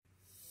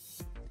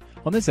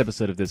On this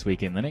episode of This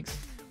Week in Linux,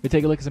 we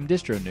take a look at some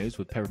distro news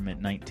with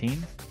Peppermint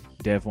 19,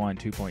 Devuan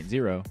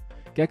 2.0,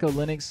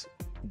 GeckoLinux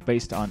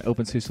based on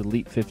openSUSE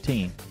Elite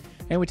 15,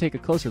 and we take a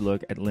closer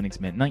look at Linux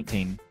Mint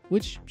 19,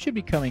 which should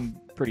be coming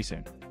pretty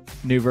soon.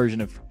 New version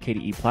of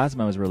KDE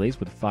Plasma was released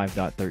with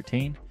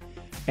 5.13,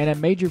 and a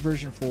major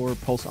version for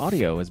Pulse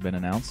Audio has been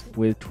announced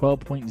with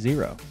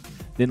 12.0.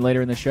 Then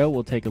later in the show,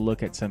 we'll take a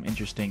look at some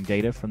interesting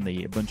data from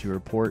the Ubuntu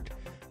report,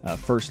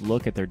 first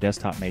look at their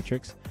desktop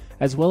matrix,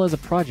 as well as a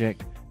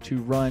project to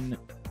run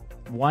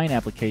Wine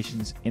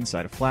applications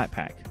inside of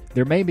Flatpak.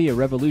 There may be a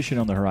revolution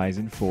on the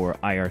horizon for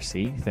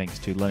IRC, thanks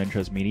to London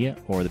Trust Media,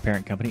 or the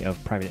parent company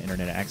of Private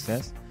Internet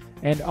Access,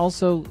 and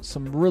also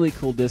some really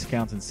cool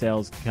discounts and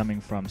sales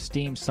coming from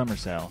Steam Summer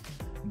Sale.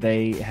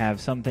 They have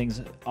some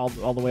things all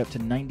the way up to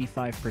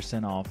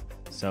 95% off,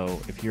 so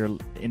if you're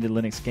into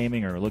Linux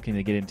gaming or looking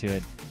to get into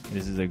it,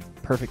 this is a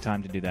perfect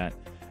time to do that.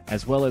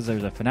 As well as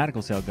there's a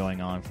Fanatical sale going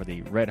on for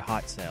the Red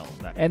Hot sale.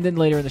 And then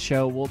later in the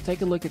show, we'll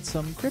take a look at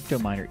some crypto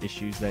miner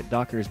issues that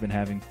Docker has been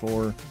having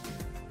for,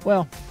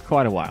 well,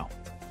 quite a while.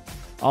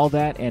 All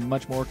that and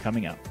much more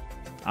coming up.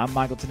 I'm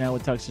Michael Tennell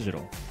with Tux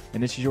Digital,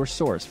 and this is your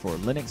source for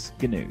Linux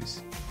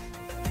GNews.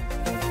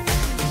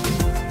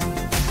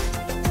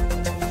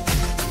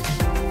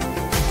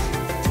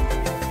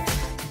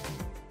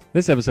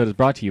 This episode is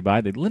brought to you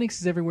by the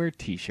Linux is Everywhere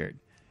t-shirt.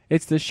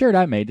 It's the shirt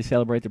I made to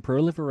celebrate the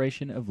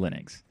proliferation of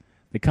Linux.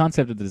 The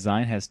concept of the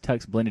design has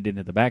Tux blended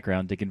into the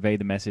background to convey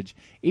the message,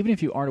 even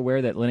if you aren't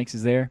aware that Linux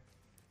is there,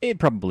 it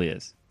probably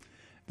is.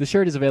 The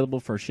shirt is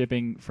available for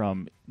shipping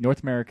from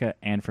North America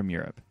and from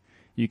Europe.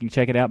 You can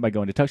check it out by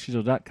going to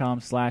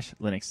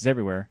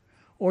tuxdigital.com/LinuxIsEverywhere,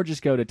 or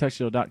just go to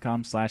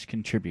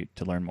tuxdigital.com/contribute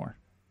to learn more.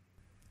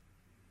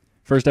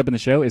 First up in the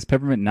show is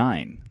Peppermint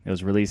 9. It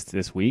was released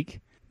this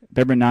week.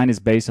 Peppermint 9 is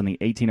based on the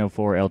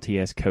 1804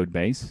 LTS code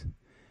base,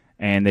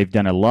 and they've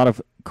done a lot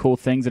of cool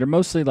things that are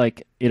mostly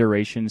like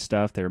iteration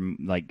stuff. They're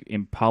like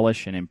in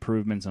polish and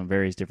improvements on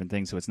various different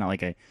things, so it's not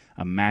like a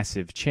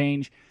massive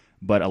change,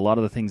 but a lot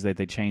of the things that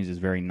they changed is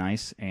very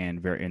nice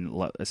and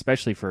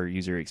especially for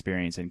user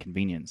experience and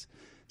convenience.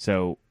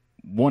 So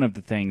one of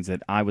the things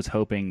that I was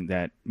hoping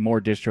that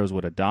more distros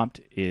would adopt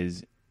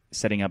is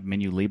setting up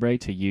Menu Libre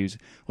to use,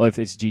 well, if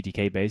it's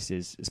GTK based,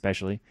 is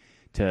especially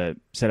to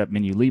set up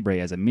Menu Libre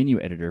as a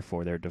menu editor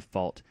for their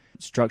default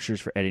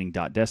structures for editing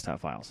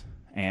 .desktop files.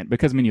 And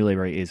because Menu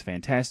Libre is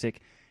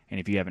fantastic, and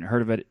if you haven't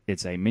heard of it,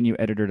 it's a menu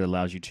editor that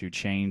allows you to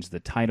change the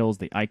titles,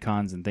 the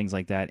icons, and things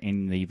like that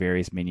in the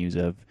various menus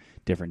of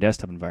different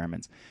desktop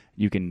environments.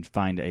 You can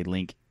find a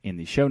link in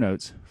the show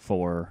notes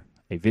for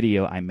a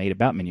video I made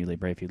about Menu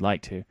Libre if you'd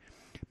like to.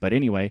 But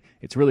anyway,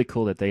 it's really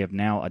cool that they have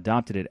now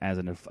adopted it as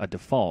a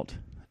default,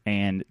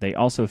 and they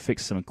also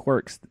fixed some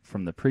quirks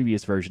from the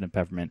previous version of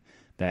Peppermint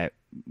that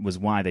was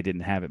why they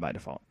didn't have it by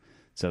default.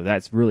 So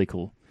that's really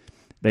cool.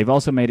 They've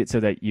also made it so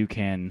that you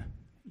can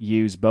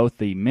use both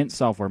the Mint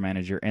Software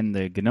Manager and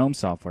the GNOME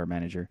Software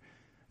Manager,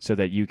 so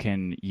that you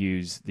can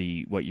use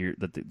the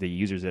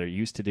users that are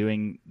used to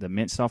doing the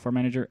Mint Software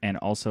Manager, and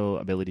also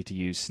ability to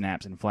use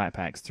snaps and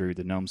flatpaks through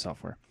the GNOME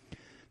software.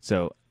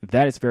 So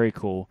that is very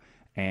cool,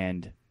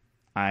 and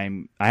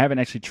I haven't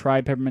actually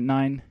tried Peppermint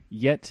 9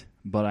 yet,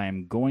 but I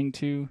am going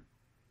to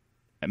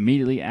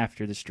immediately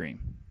after the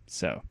stream.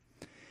 So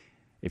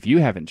if you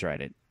haven't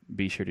tried it,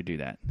 be sure to do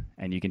that,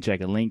 and you can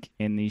check a link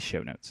in the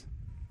show notes.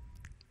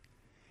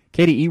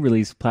 KDE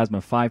released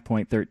Plasma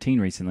 5.13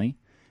 recently,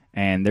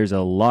 and there's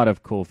a lot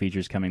of cool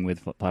features coming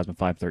with Plasma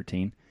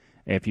 5.13.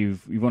 If you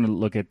want to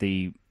look at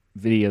the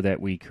video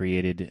that we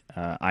created,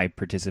 I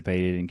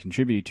participated and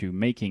contributed to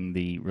making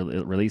the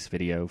release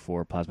video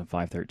for Plasma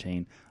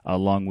 5.13,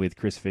 along with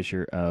Chris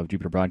Fisher of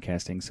Jupiter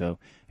Broadcasting. So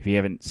if you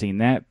haven't seen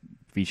that,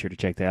 be sure to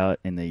check that out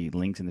in the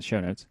links in the show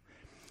notes.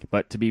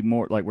 But to be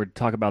more like, we're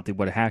talking about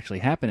what actually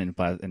happened in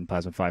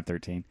Plasma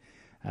 5.13.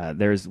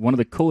 There's one of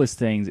the coolest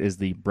things is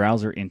the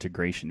browser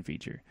integration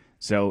feature.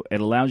 So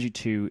it allows you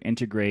to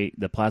integrate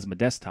the Plasma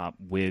desktop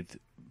with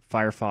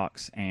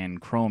Firefox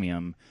and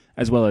Chromium,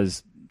 as well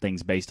as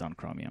things based on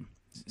Chromium.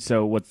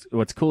 So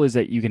what's cool is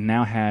that you can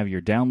now have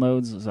your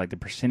downloads, like the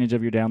percentage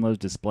of your downloads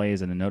display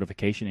as a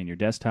notification in your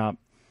desktop.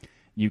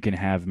 You can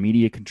have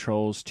media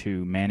controls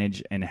to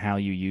manage and how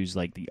you use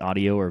like the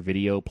audio or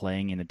video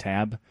playing in a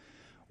tab.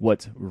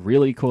 What's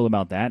really cool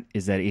about that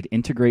is that it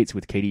integrates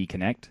with KDE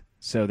Connect,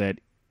 so that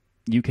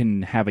you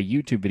can have a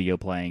YouTube video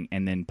playing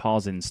and then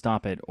pause and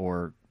stop it,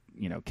 or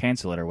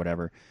cancel it or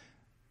whatever,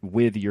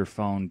 with your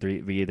phone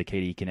via the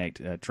KDE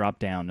Connect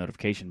drop-down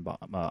notification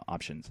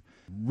options.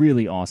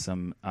 Really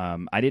awesome.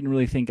 I didn't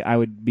really think I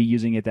would be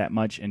using it that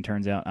much, and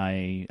turns out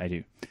I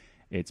do.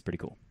 It's pretty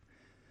cool.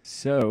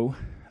 So,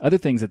 other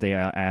things that they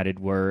added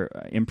were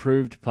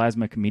improved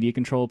Plasma media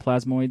control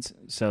plasmoids,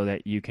 so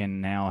that you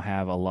can now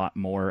have a lot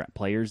more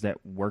players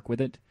that work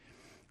with it.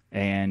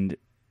 And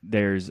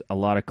there's a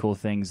lot of cool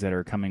things that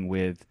are coming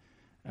with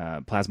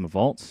Plasma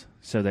vaults,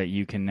 so that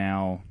you can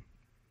now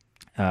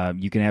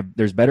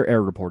there's better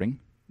error reporting.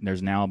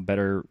 There's now a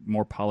better,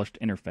 more polished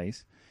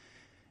interface.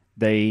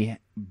 They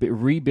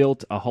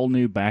rebuilt a whole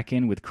new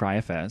backend with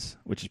CryFS,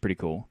 which is pretty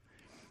cool.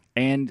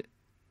 And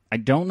I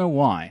don't know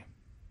why,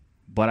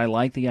 but I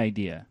like the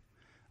idea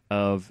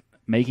of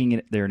making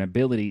it there an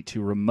ability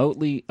to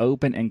remotely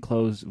open and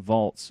close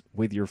vaults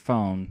with your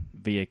phone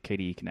via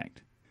KDE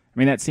Connect. I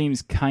mean, that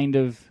seems kind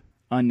of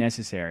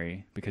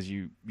unnecessary because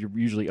you're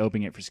usually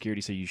opening it for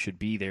security, so you should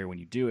be there when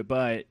you do it.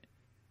 But,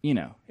 you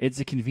know, it's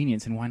a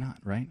convenience, and why not,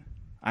 right?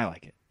 I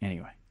like it.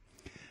 Anyway.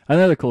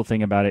 Another cool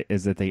thing about it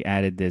is that they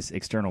added this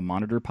external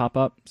monitor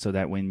pop-up so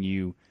that when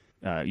you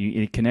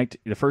connect,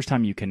 the first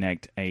time you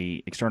connect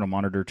a external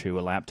monitor to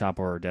a laptop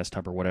or a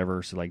desktop or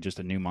whatever, so like just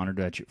a new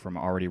monitor from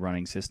an already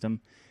running system,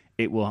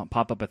 it will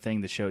pop up a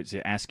thing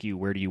to ask you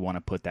where do you want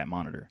to put that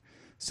monitor.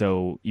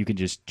 So you can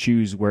just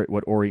choose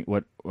what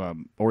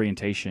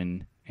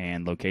orientation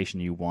and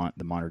location you want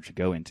the monitor to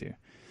go into.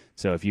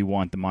 So if you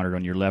want the monitor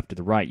on your left or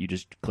the right, you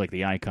just click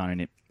the icon and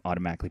it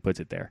automatically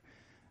puts it there.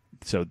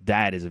 So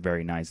that is a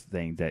very nice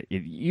thing that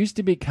it used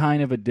to be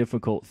kind of a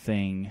difficult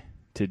thing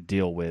to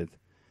deal with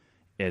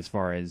as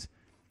far as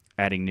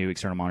adding new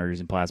external monitors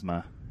in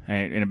Plasma.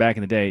 And back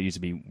in the day, it used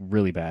to be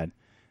really bad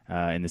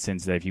in the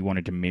sense that if you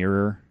wanted to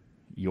mirror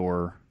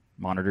your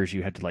monitors,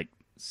 you had to like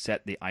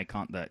set the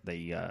icon,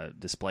 the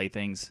display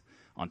things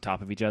on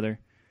top of each other.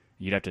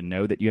 You'd have to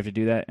know that you have to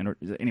do that. And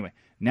anyway,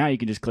 now you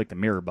can just click the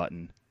mirror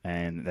button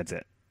and that's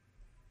it.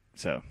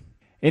 So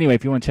anyway,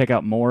 if you want to check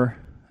out more,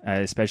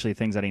 especially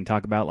things I didn't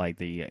talk about, like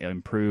the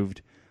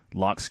improved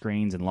lock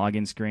screens and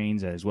login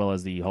screens, as well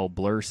as the whole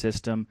blur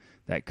system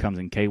that comes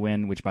in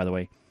KWin, which, by the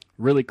way,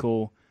 really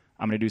cool.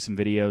 I'm going to do some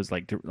videos,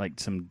 like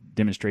some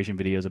demonstration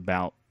videos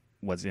about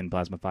what's in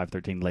Plasma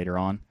 5.13 later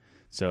on.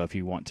 So if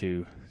you want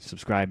to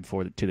subscribe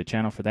to the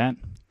channel for that,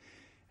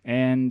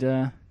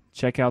 and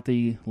check out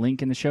the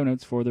link in the show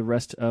notes for the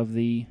rest of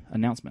the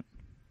announcement.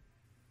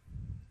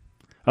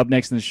 Up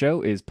next in the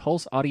show is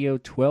Pulse Audio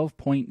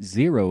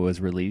 12.0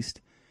 was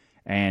released.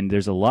 And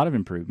there's a lot of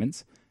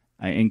improvements,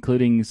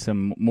 including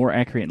some more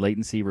accurate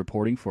latency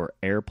reporting for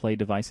AirPlay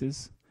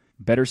devices,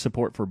 better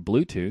support for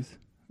Bluetooth.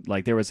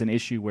 Like there was an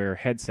issue where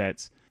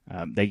headsets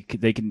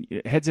can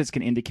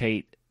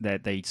indicate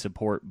that they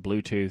support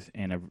Bluetooth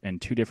in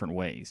two different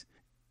ways,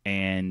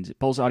 and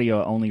Pulse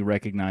Audio only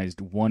recognized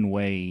one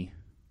way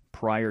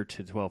prior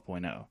to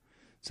 12.0.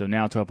 So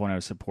now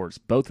 12.0 supports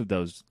both of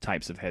those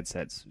types of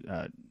headsets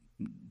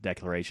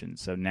declarations.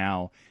 So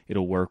now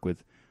it'll work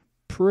with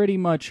pretty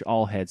much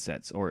all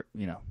headsets, or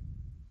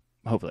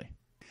hopefully.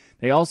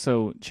 They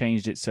also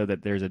changed it so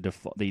that there's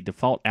the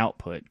default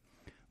output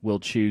will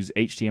choose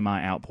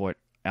HDMI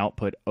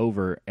output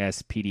over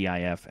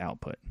SPDIF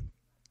output.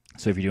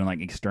 So if you're doing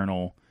like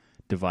external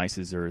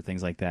devices or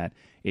things like that,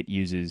 it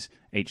uses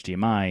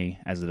HDMI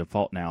as a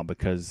default now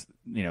because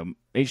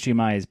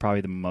HDMI is probably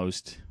the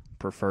most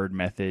preferred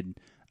method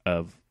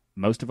of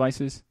most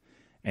devices,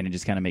 and it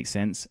just kind of makes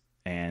sense.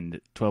 And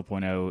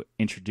 12.0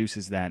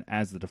 introduces that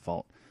as the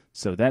default.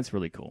 So that's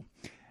really cool.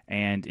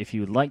 And if you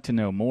would like to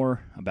know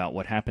more about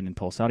what happened in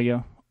Pulse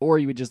Audio, or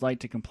you would just like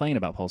to complain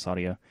about Pulse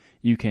Audio,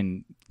 you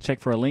can check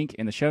for a link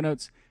in the show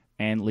notes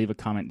and leave a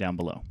comment down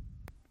below.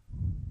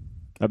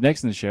 Up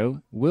next in the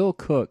show, Will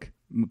Cook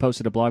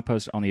posted a blog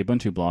post on the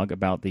Ubuntu blog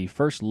about the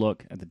first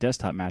look at the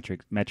desktop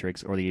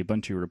metrics or the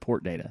Ubuntu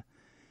report data.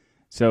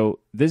 So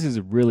this is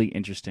really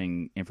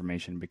interesting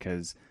information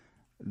because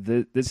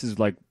this is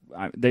like,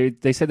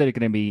 they said that it's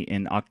going to be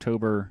in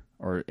October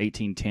or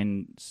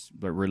 1810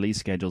 release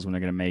schedules when they're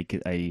going to make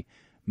it a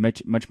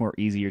much more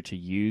easier to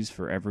use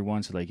for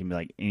everyone, so they can be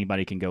like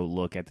anybody can go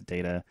look at the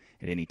data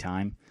at any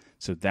time.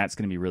 So that's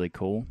going to be really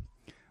cool.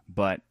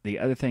 But the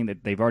other thing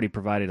that they've already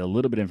provided a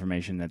little bit of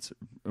information that's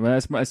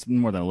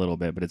more than a little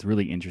bit, but it's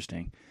really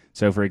interesting.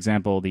 So for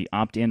example, the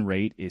opt-in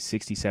rate is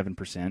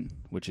 67%,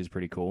 which is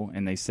pretty cool.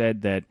 And they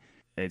said that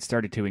it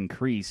started to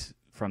increase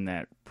from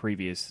that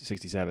previous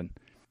 67.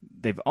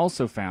 They've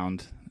also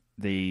found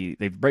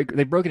they've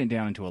broken it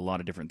down into a lot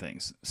of different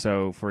things.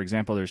 So, for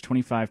example, there's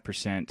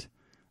 25%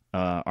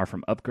 are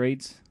from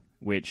upgrades,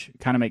 which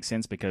kind of makes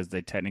sense because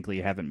they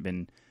technically haven't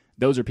been.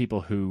 Those are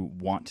people who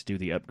want to do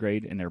the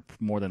upgrade, and they're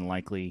more than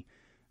likely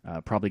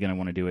probably going to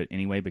want to do it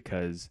anyway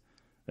because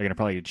they're going to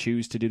probably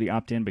choose to do the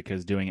opt-in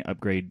because doing an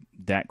upgrade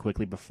that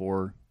quickly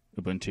before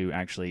Ubuntu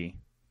actually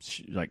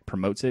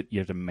promotes it, you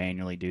have to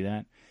manually do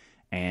that.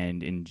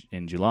 And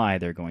in July,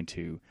 they're going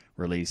to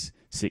release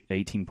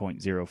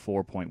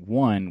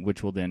 18.04.1,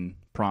 which will then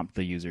prompt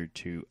the user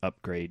to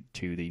upgrade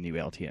to the new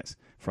LTS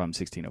from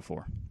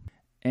 16.04.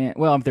 And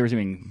well, if they were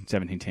doing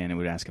 17.10, it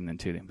would ask them then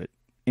too. But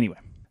anyway,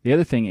 the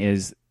other thing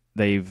is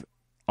they've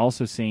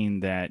also seen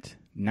that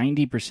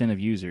 90% of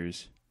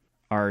users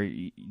are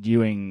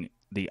doing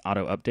the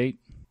auto update,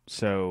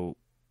 so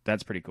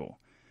that's pretty cool.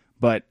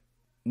 But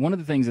one of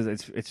the things that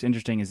it's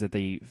interesting is that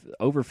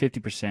over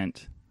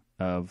 50%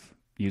 of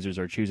users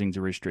are choosing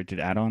to restricted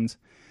add-ons,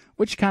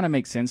 which kind of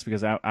makes sense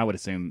because I would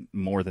assume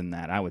more than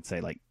that. I would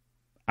say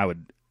I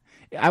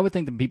would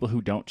think the people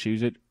who don't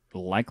choose it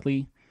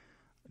likely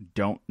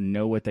don't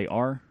know what they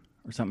are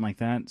or something like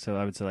that. So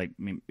I would say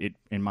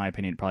in my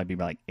opinion, it'd probably be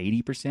about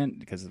 80%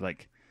 because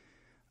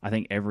I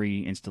think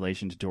every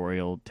installation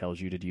tutorial tells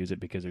you to use it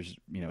because there's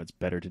it's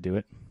better to do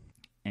it.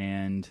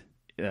 and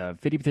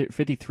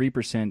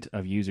 53%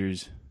 of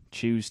users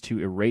choose to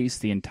erase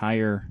the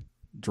entire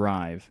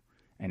drive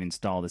and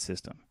install the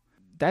system.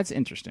 That's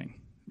interesting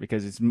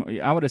because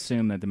I would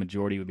assume that the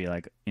majority would be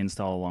like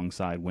install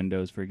alongside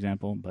Windows, for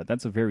example, but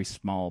that's a very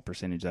small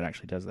percentage that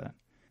actually does that.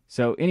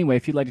 So anyway,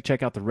 if you'd like to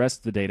check out the rest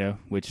of the data,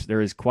 which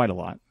there is quite a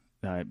lot,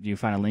 you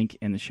find a link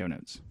in the show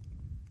notes.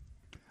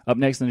 Up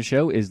next in the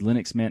show is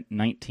Linux Mint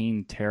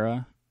 19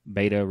 Tera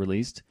beta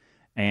released,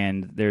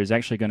 and there's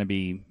actually going to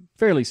be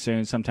fairly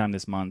soon, sometime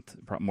this month,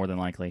 more than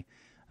likely.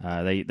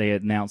 They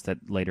announced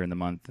that later in the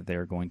month that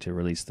they're going to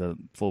release the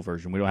full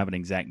version. We don't have an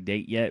exact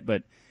date yet,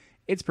 but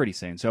it's pretty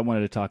soon. So I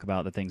wanted to talk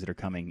about the things that are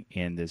coming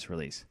in this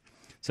release.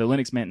 So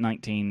Linux Mint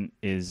 19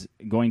 is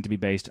going to be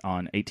based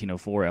on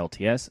 1804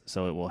 LTS,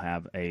 so it will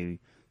have a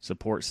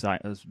support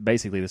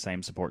basically the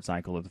same support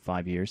cycle of the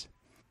 5 years.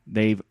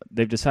 They've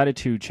decided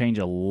to change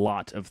a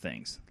lot of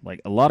things.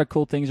 Like a lot of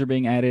cool things are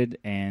being added,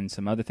 and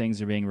some other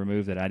things are being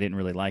removed that I didn't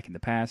really like in the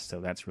past,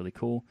 so that's really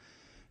cool.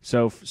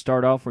 So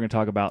start off, we're going to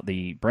talk about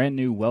the brand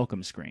new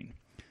welcome screen.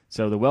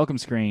 So the welcome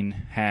screen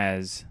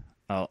has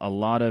a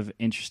lot of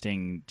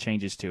interesting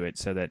changes to it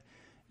so that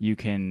you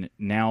can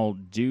now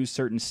do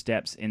certain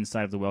steps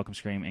inside of the welcome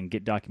screen and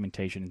get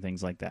documentation and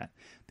things like that.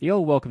 The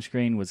old welcome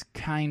screen was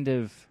kind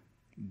of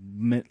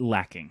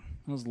lacking.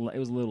 It was a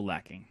little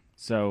lacking.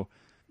 So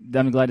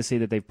I'm glad to see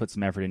that they've put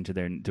some effort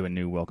into a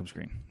new welcome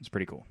screen. It's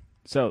pretty cool.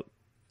 So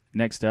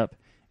next up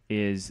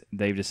is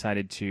they've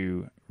decided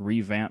to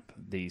revamp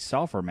the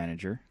software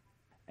manager,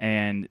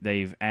 and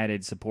they've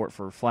added support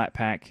for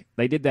Flatpak.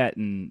 They did that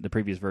in the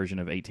previous version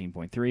of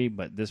 18.3,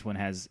 but this one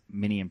has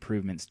many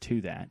improvements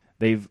to that.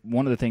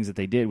 One of the things that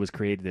they did was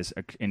create this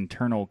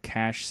internal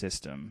cache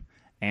system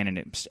and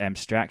an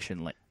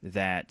abstraction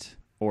layer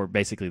or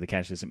basically the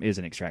cache system is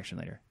an abstraction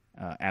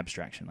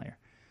layer,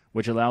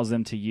 which allows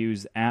them to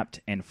use apt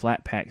and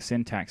Flatpak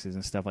syntaxes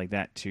and stuff like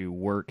that to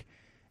work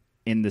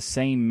in the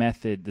same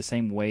method, the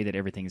same way that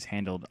everything is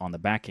handled on the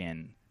back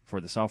end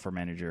for the software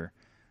manager,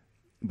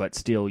 but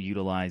still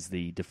utilize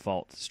the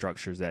default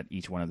structures that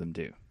each one of them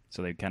do.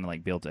 So they've kind of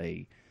like built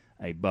a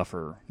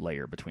buffer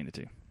layer between the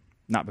two.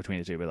 Not between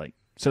the two, but like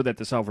so that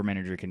the software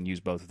manager can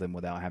use both of them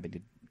without having to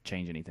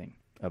change anything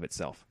of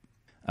itself.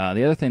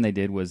 The other thing they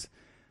did was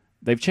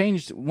they've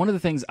changed. One of the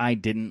things I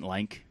didn't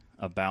like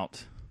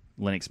about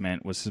Linux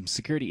Mint was some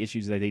security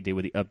issues that they did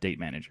with the update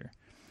manager.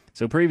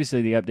 So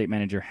previously, the update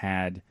manager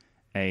had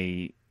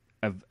a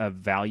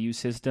value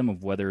system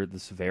of whether the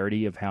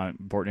severity of how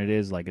important it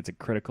is, like it's a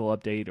critical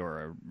update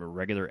or a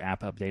regular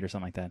app update or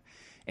something like that.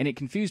 And it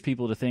confused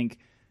people to think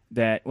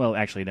that, well,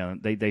 actually, no,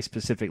 they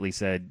specifically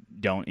said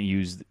don't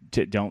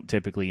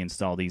typically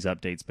install these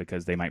updates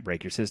because they might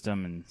break your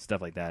system and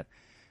stuff like that.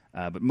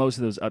 But most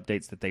of those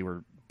updates that they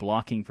were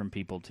blocking from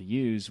people to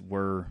use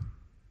were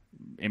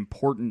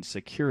important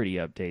security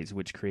updates,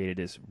 which created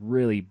this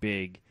really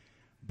big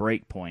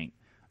breakpoint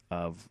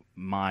of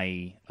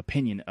my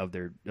opinion of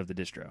the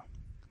distro.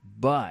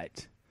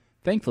 But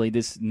thankfully,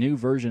 this new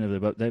version of the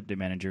update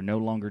manager no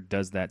longer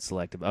does that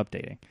selective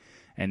updating,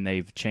 and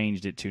they've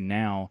changed it to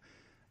now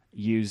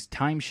use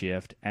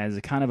timeshift as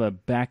a kind of a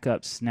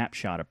backup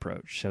snapshot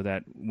approach, so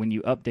that when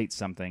you update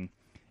something,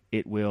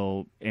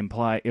 it'll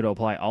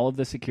apply all of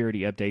the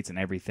security updates and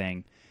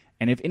everything.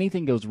 And if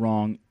anything goes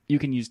wrong, you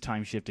can use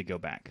timeshift to go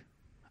back.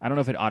 I don't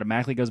know if it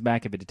automatically goes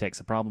back if it detects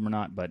a problem or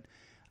not, but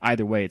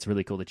either way, it's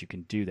really cool that you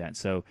can do that.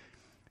 So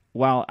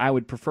while I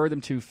would prefer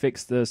them to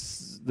fix the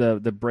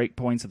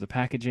breakpoints of the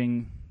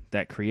packaging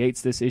that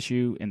creates this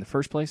issue in the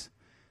first place,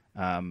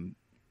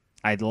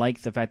 I'd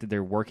like the fact that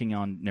they're making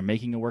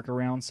a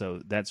workaround,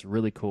 so that's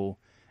really cool,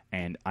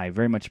 and I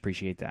very much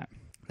appreciate that.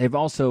 They've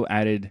also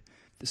added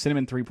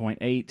Cinnamon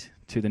 3.8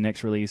 to the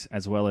next release,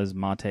 as well as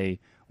Mate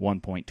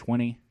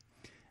 1.20.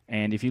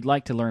 And if you'd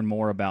like to learn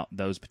more about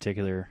those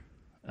particular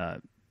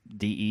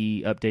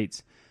DE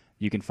updates,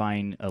 you can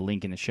find a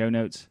link in the show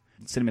notes.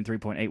 Cinnamon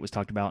 3.8 was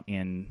talked about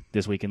in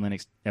This Week in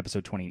Linux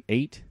episode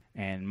 28,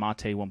 and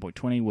Mate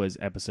 1.20 was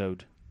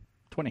episode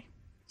 20.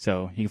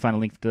 So you can find a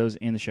link to those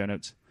in the show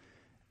notes.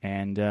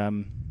 And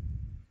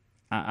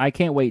I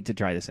can't wait to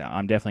try this out.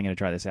 I'm definitely going to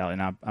try this out,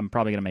 and I'm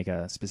probably going to make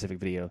a specific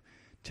video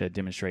to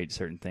demonstrate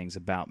certain things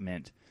about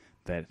Mint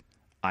that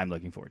I'm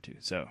looking forward to.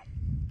 So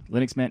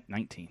Linux Mint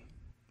 19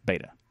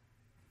 beta.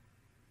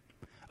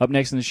 Up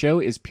next in the show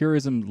is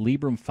Purism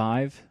Librem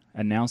 5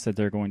 announced that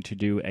they're going to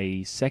do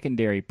a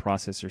secondary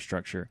processor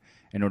structure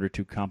in order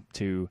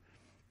to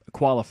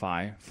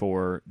qualify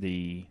for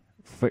the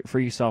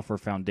Free Software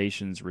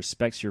Foundation's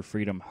Respects Your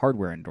Freedom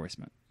hardware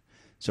endorsement.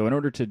 So in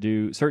order to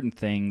do certain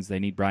things, they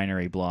need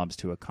binary blobs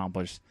to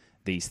accomplish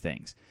these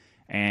things.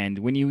 And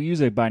when you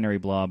use a binary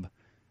blob,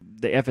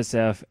 the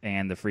FSF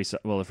and the Free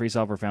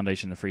Software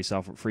Foundation, the free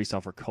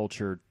software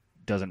culture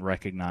doesn't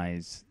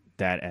recognize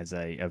that as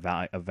a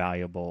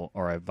valuable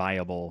or a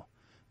viable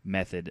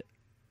method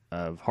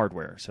of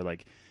hardware. So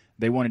like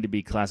they wanted to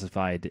be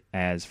classified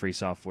as free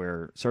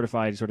software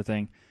certified sort of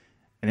thing.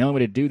 And the only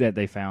way to do that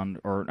they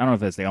found, or I don't know if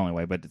that's the only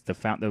way, but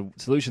the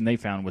solution they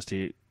found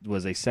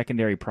was a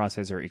secondary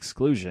processor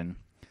exclusion,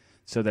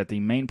 so that the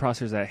main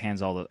processor that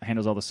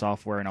handles all the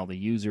software and all the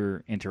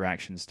user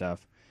interaction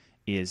stuff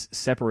is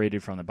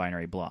separated from the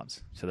binary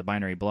blobs. So the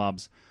binary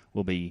blobs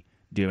will be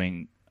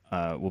using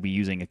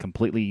a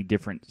completely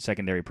different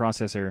secondary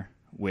processor,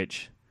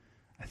 which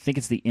I think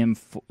it's the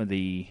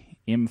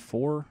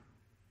M4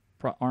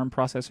 ARM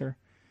processor,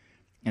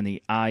 and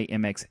the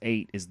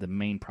iMX8 is the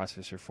main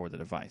processor for the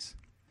device.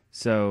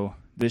 So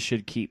this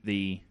should keep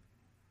the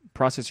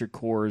processor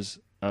cores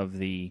of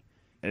the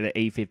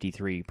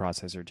A53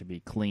 processor to be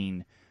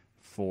clean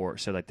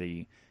so that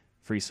the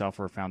Free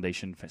Software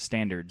Foundation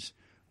standards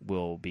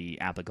will be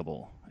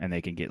applicable and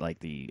they can get like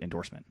the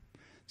endorsement.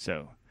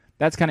 So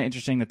that's kind of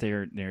interesting that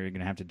they're going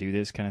to have to do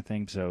this kind of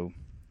thing. So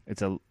I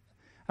don't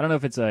know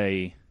if it's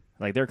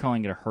like they're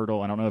calling it a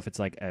hurdle. I don't know if it's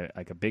like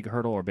a big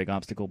hurdle or a big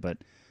obstacle, but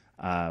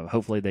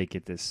hopefully they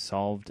get this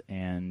solved,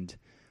 and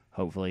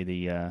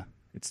hopefully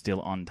it's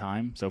still on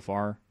time. So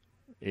far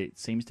it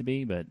seems to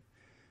be, but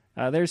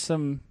there's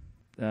some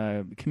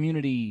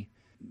community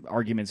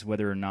arguments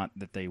whether or not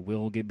that they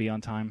will be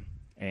on time,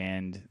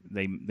 and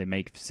they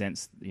make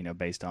sense,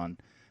 based on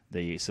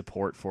the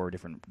support for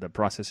the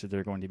processor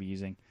they're going to be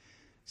using.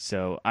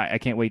 So I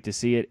can't wait to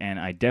see it, and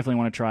I definitely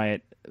want to try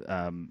it.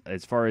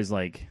 As far as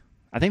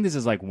I think this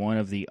is one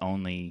of the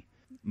only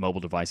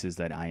mobile devices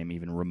that I am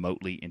even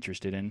remotely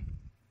interested in.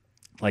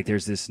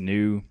 There's this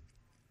new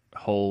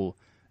whole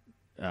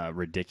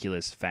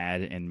ridiculous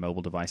fad in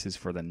mobile devices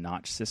for the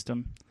notch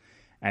system.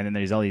 And then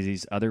there's all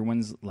these other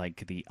ones,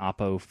 like the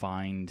Oppo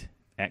Find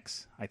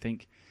X, I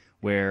think,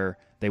 where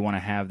they want to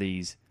have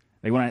these.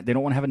 They don't want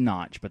to have a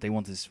notch, but they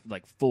want this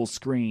full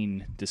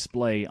screen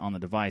display on the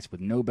device with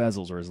no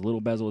bezels or as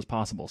little bezel as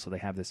possible. So they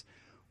have this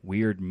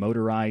weird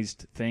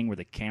motorized thing where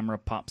the camera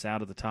pops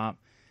out of the top.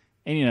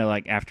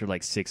 And after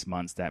 6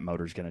 months, that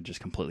motor's going to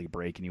just completely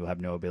break, and you'll have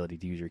no ability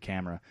to use your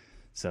camera.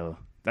 So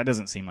that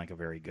doesn't seem like a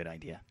very good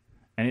idea.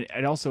 And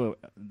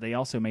they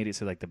also made it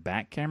so the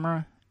back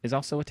camera is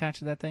also attached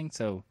to that thing,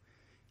 so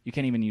you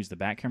can't even use the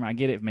back camera. I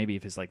get it maybe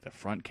if it's the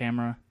front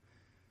camera,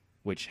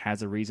 which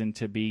has a reason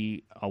to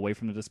be away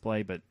from the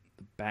display, but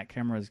the back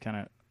camera is kind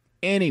of...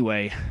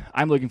 Anyway,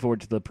 I'm looking forward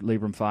to the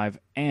Librem 5,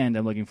 and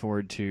I'm looking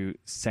forward to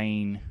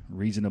sane,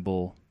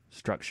 reasonable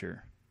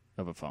structure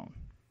of a phone.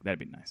 That'd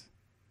be nice.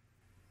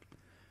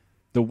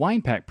 The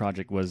WinePack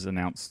project was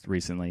announced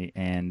recently,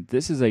 and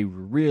this is a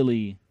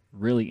really,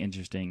 really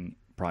interesting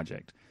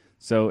project.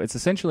 So it's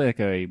essentially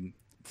a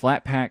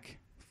Flatpak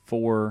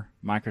for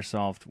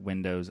Microsoft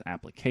Windows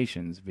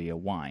applications via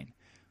Wine,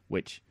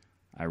 which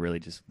I really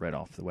just read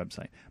off the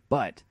website.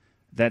 But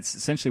that's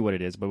essentially what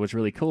it is. But what's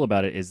really cool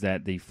about it is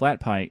that the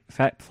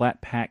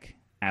Flatpak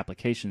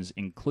applications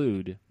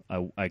include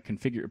a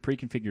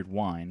pre-configured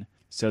Wine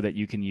so that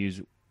you can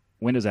use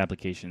Windows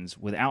applications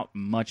without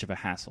much of a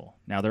hassle.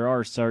 Now, there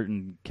are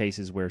certain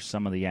cases where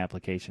some of the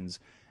applications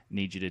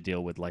need you to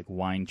deal with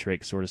wine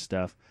trick sort of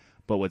stuff.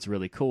 But what's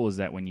really cool is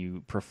that when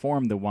you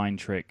perform the wine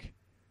trick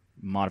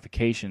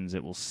modifications,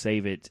 it will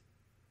save it.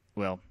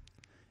 Well,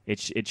 it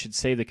should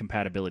save the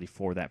compatibility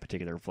for that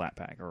particular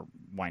Flatpak or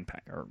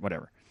WinePack or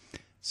whatever.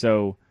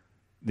 So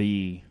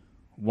the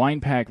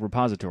WinePack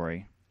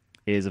repository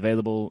is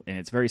available, and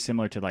it's very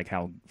similar to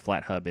how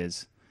FlatHub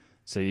is.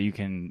 So you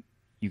can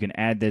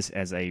add this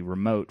as a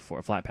remote for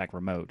a Flatpak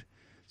remote,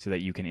 so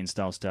that you can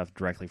install stuff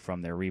directly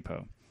from their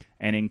repo.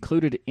 And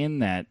included in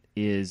that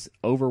is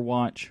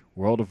Overwatch,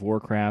 World of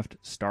Warcraft,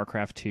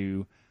 StarCraft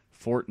 2,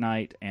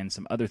 Fortnite, and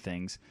some other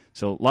things.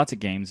 So lots of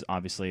games,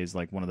 obviously, is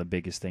one of the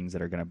biggest things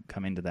that are going to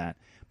come into that.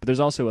 But there's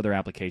also other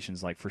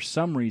applications. For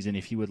some reason,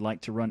 if you would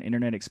like to run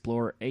Internet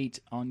Explorer 8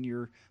 on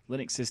your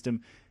Linux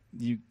system,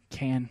 you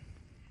can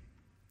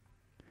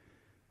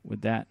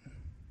with that.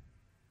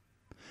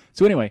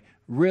 So anyway,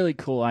 really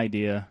cool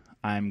idea.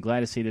 I'm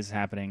glad to see this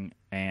happening,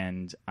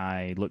 and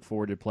I look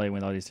forward to playing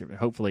with all these,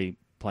 hopefully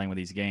playing with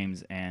these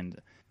games, and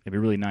it'd be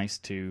really nice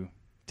to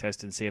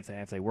test and see if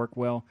they work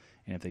well,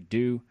 and if they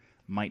do,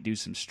 might do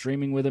some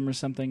streaming with them or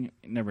something.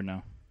 You never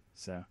know.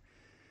 So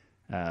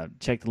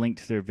check the link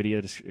to their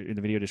video in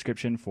the video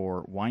description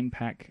for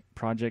WinePack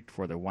project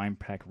for the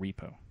WinePack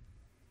repo.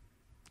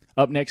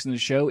 Up next in the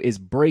show is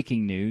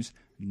breaking news.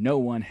 No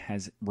one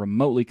has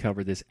remotely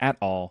covered this at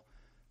all.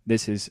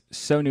 This is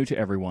so new to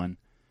everyone.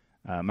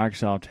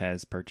 Microsoft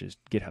has purchased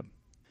GitHub.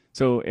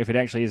 So if it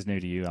actually is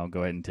new to you, I'll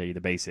go ahead and tell you the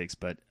basics.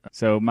 But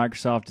so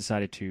Microsoft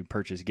decided to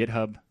purchase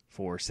GitHub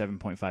for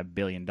 $7.5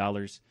 billion.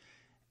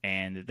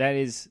 And that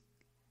is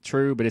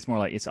true, but it's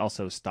more it's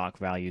also stock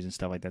values and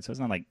stuff like that. So it's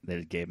not like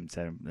they gave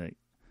them.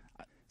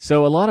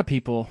 So a lot of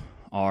people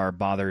are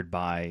bothered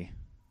by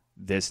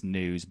this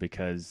news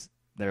because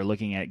they're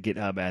looking at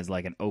GitHub as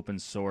an open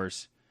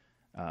source,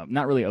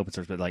 not really open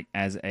source, but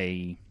as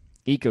a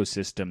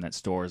ecosystem that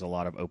stores a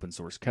lot of open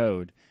source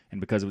code, and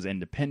because it was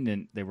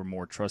independent, they were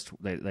more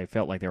they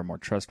felt like they were more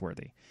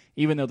trustworthy.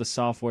 Even though the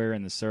software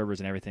and the servers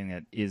and everything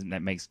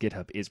that makes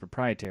GitHub is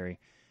proprietary,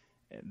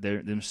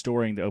 them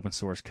storing the open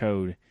source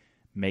code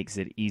makes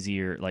it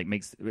easier.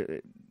 Makes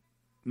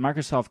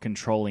Microsoft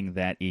controlling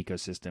that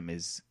ecosystem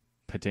is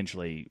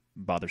potentially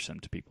bothersome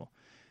to people.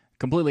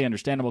 completely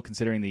understandable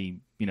considering the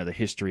the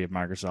history of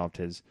Microsoft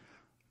has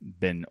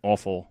been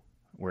awful,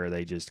 where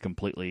they just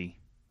completely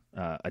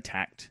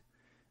attacked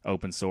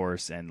open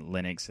source and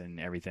Linux and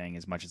everything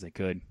as much as they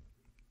could,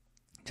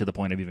 to the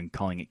point of even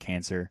calling it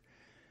cancer.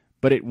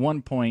 But at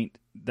one point,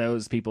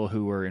 those people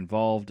who were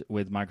involved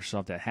with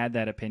Microsoft that had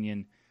that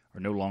opinion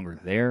are no longer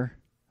there,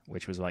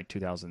 which was like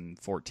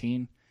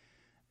 2014.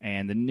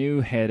 And the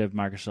new head of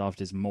Microsoft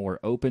is more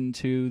open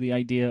to the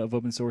idea of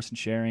open source and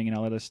sharing and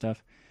all that other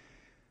stuff.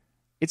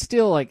 It's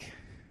still like,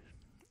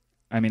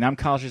 I mean, I'm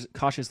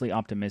cautiously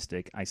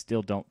optimistic. I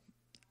don't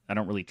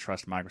really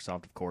trust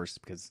Microsoft, of course,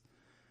 because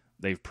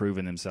they've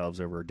proven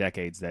themselves over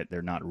decades that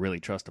they're not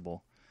really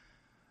trustable.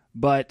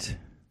 But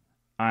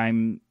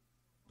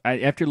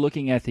after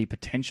looking at the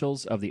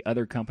potentials of the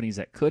other companies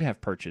that could have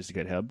purchased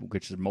GitHub,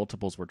 which the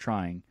multiples were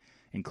trying,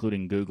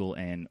 including Google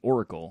and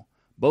Oracle,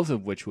 both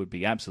of which would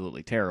be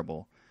absolutely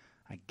terrible,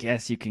 I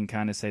guess you can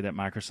kind of say that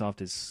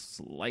Microsoft is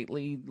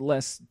slightly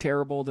less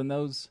terrible than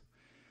those.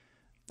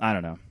 I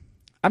don't know.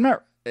 I'm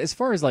not, as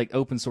far as like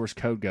open source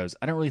code goes,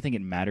 I don't really think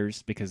it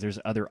matters because there's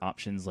other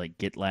options like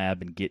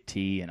GitLab and Git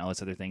and all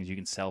these other things. You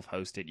can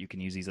self-host it. You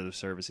can use these other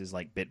services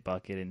like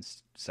Bitbucket and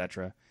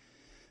etc.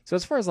 So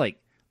as far as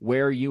like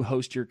where you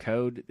host your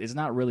code, it's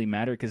not really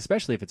matter, because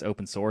especially if it's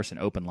open source and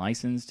open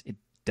licensed, it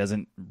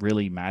doesn't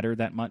really matter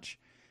that much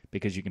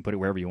because you can put it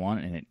wherever you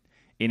want. And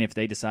if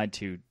they decide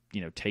to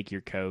take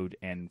your code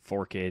and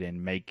fork it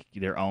and make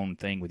their own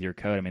thing with your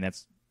code, I mean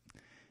that's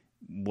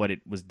what it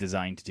was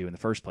designed to do in the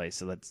first place.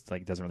 So that's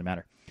like, it doesn't really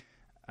matter.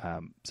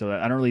 So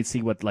I don't really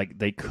see what, like,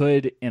 they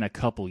could in a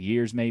couple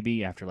years,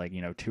 maybe after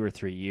 2 or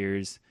 3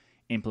 years,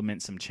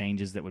 implement some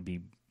changes that would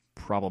be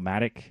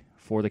problematic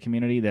for the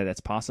community.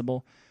 That's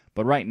possible.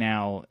 But right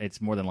now,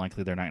 it's more than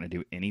likely they're not going to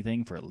do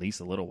anything for at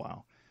least a little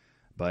while.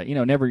 But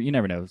you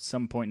never know.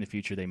 Some point in the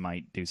future, they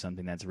might do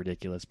something that's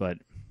ridiculous. But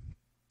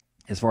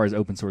as far as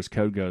open source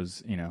code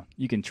goes,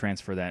 you can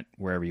transfer that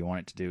wherever you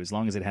want it to do. As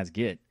long as it has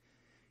Git,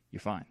 you're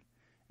fine.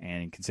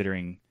 And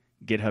considering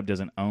GitHub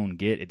doesn't own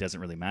Git, it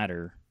doesn't really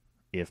matter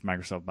if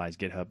Microsoft buys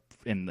GitHub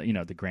in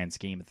the grand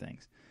scheme of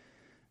things.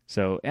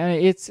 So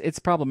it's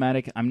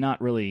problematic. I'm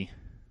not really.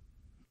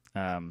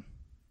 I'm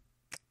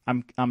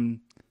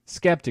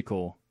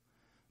skeptical,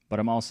 but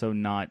I'm also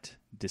not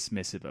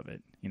dismissive of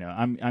it.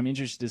 I'm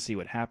interested to see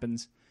what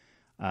happens.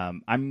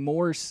 I'm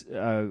more.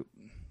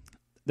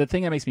 The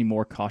thing that makes me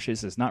more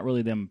cautious is not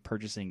really them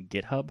purchasing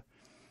GitHub.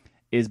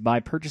 Is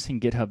by purchasing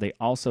GitHub, they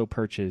also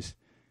purchase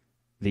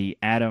the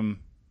Atom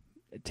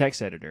text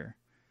editor,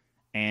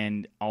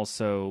 and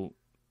also,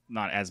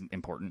 not as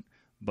important,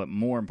 but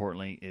more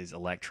importantly, is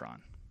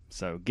Electron.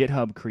 So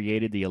GitHub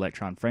created the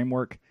Electron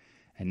framework,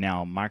 and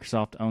now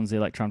Microsoft owns the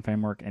Electron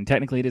framework. And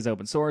technically it is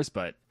open source,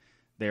 but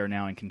they are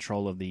now in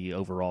control of the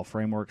overall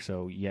framework.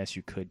 So yes,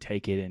 you could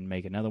take it and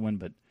make another one,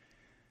 but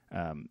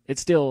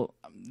it's still,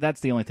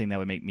 that's the only thing that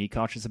would make me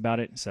cautious about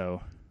it.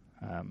 So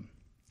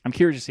I'm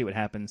curious to see what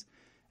happens,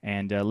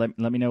 and let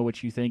me know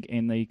what you think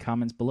in the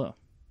comments below.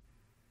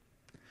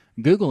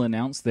 Google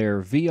announced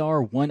their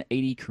VR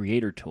 180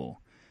 creator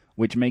tool,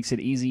 which makes it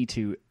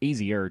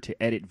easier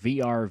to edit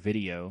VR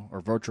video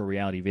or virtual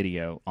reality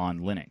video on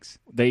Linux.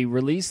 They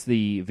released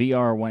the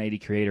VR 180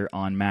 creator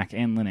on Mac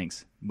and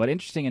Linux, but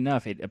interesting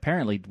enough, it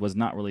apparently was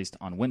not released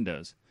on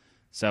Windows.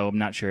 So I'm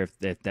not sure if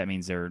that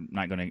means they're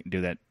not going to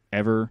do that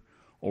ever,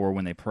 or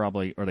when they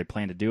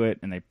plan to do it,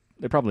 and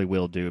they probably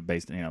will do it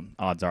based,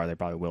 odds are they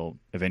probably will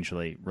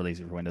eventually release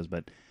it for Windows.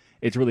 But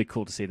it's really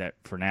cool to see that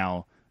for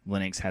now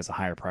Linux has a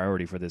higher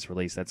priority for this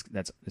release.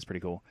 That's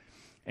pretty cool.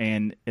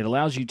 And it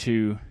allows you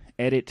to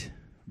edit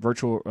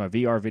virtual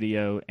VR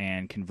video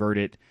and convert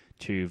it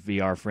to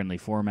VR friendly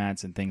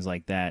formats and things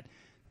like that.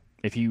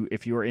 If you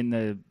are in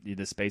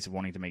the space of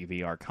wanting to make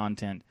VR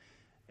content,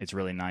 it's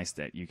really nice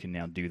that you can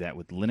now do that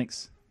with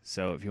Linux.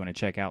 So if you want to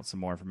check out some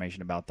more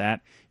information about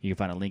that, you can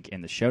find a link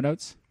in the show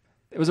notes.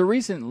 There was a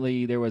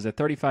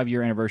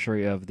 35-year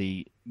anniversary of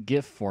the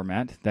GIF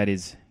format, that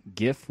is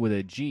GIF with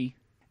a G,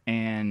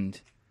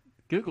 and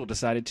Google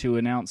decided to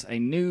announce a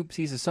new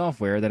piece of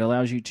software that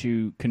allows you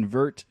to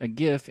convert a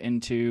GIF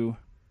into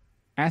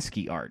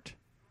ASCII art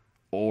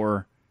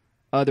or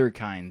other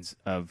kinds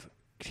of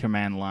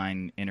command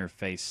line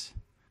interface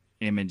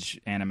image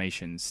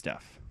animation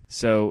stuff.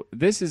 So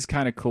this is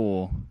kind of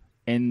cool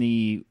in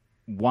the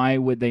why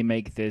would they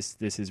make this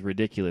is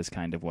ridiculous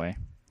kind of way.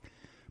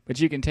 But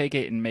you can take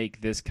it and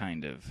make this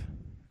kind of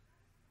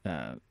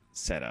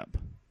setup.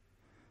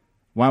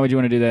 Why would you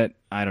want to do that?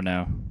 I don't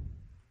know.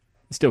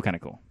 It's still kind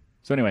of cool.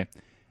 So anyway,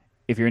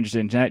 if you're interested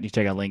in that, you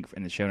check out a link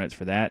in the show notes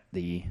for that,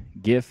 the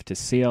GIF to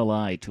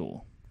CLI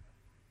tool.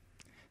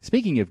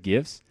 Speaking of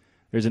GIFs,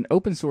 there's an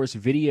open source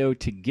video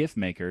to GIF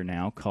maker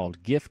now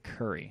called GIF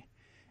Curry.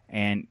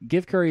 And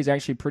GIF Curry is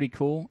actually pretty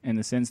cool in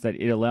the sense that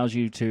it allows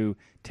you to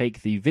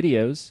take the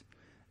videos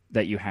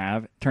that you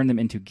have, turn them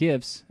into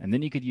GIFs, and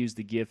then you could use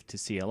the GIF to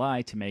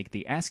CLI to make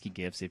the ASCII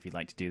GIFs if you'd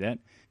like to do that.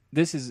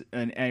 This is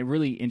a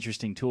really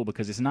interesting tool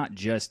because it's not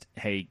just,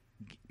 hey,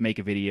 make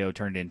a video,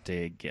 turn it into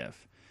a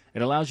GIF.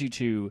 It allows you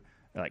to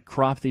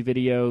crop the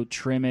video,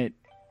 trim it,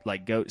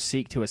 like go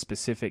seek to a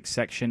specific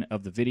section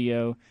of the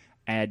video,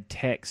 add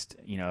text,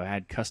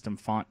 add custom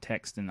font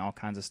text and all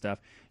kinds of stuff.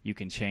 You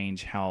can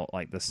change how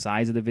like the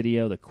size of the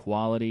video, the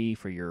quality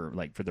for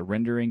for the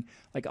rendering,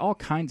 like all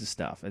kinds of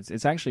stuff.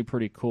 It's actually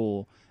pretty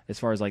cool as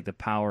far as like the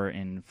power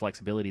and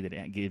flexibility that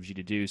it gives you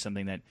to do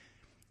something that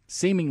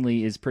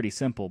seemingly is pretty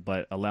simple,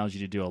 but allows you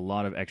to do a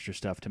lot of extra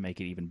stuff to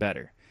make it even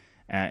better.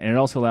 And it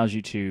also allows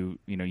you to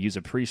use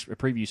a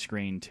preview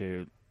screen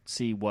to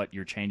see what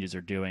your changes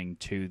are doing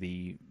to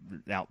the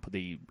output,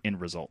 the end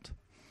result.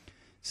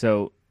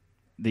 So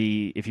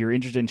if you're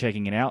interested in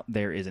checking it out,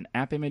 there is an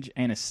app image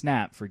and a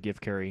snap for GIF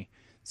Curry,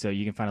 so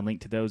you can find a link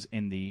to those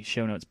in the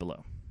show notes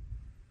below.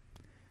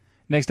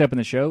 Next up in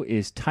the show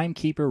is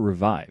Timekeeper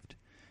Revived.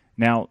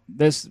 Now,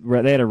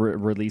 they had a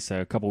release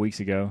a couple weeks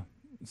ago,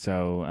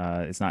 so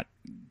it's not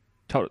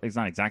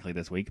exactly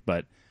this week,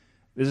 but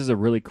this is a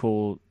really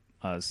cool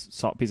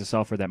piece of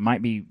software that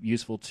might be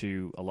useful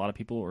to a lot of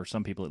people, or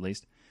some people at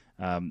least.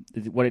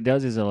 What it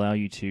does is allow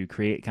you to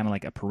create kind of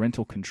like a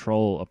parental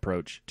control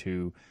approach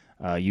to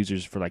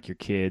users for like your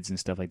kids and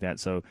stuff like that.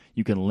 So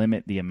you can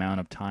limit the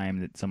amount of time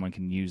that someone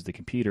can use the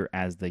computer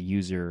as the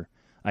user,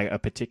 like a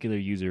particular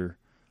user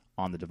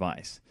on the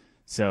device.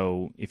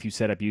 So if you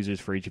set up users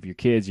for each of your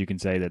kids, you can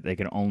say that they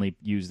can only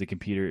use the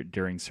computer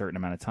during a certain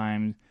amount of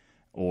time,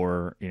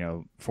 or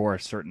for a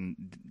certain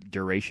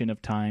duration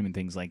of time and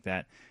things like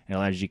that. It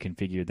allows you to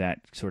configure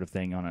that sort of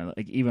thing on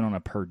even on a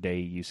per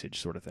day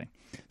usage sort of thing.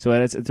 So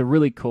it's a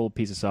really cool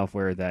piece of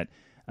software that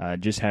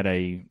just had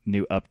a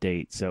new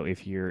update. So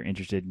if you're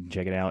interested,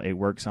 check it out. It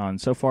works on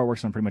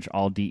pretty much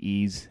all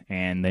DEs,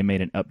 and they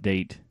made an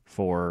update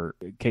for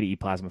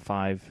KDE Plasma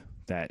 5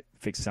 that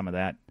fixed some of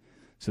that.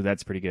 So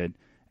that's pretty good.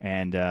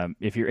 And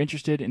if you're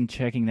interested in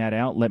checking that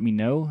out, let me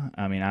know.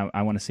 I mean,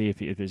 I want to see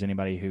if there's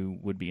anybody who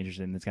would be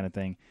interested in this kind of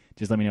thing.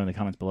 Just let me know in the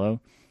comments below.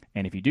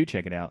 And if you do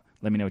check it out,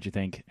 let me know what you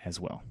think as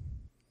well.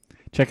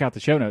 Check out the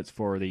show notes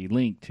for the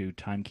link to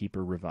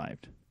Timekeeper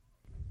Revived.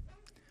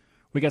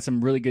 We got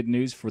some really good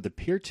news for the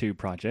PeerTube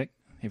project.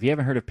 If you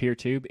haven't heard of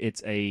PeerTube,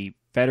 it's a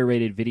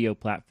federated video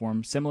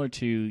platform similar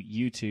to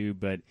YouTube,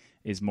 but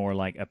is more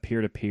like a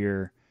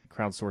peer-to-peer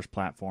crowdsourced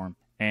platform.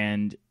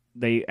 And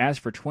they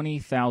asked for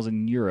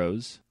 20,000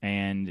 euros,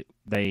 and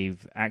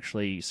they've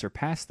actually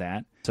surpassed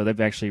that. So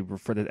they've actually,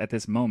 at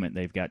this moment,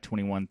 they've got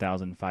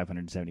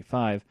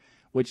 21,575,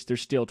 which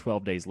there's still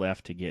 12 days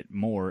left to get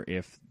more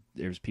if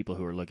there's people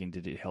who are looking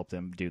to help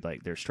them do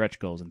like their stretch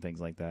goals and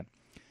things like that.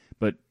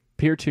 But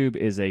PeerTube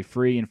is a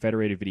free and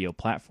federated video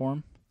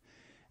platform,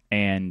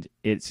 and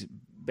it's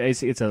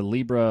a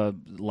Libra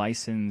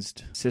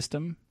licensed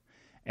system.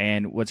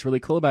 And what's really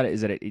cool about it is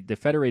that the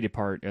federated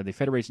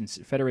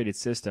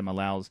system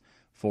allows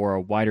for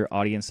a wider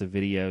audience of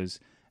videos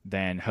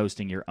than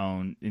hosting your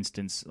own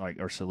instance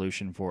or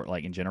solution for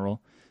in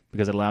general,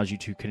 because it allows you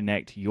to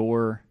connect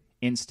your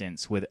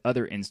instance with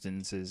other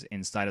instances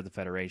inside of the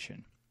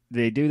federation.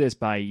 They do this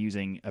by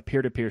using a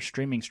peer-to-peer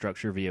streaming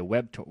structure via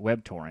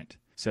WebTorrent,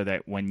 so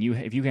that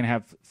if you can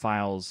have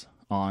files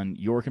on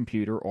your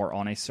computer or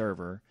on a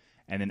server,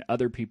 and then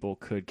other people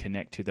could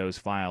connect to those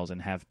files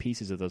and have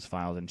pieces of those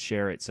files and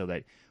share it, so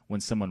that when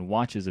someone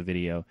watches a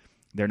video,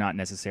 they're not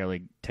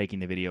necessarily taking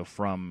the video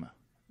from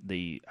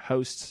the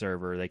host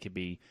server. They could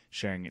be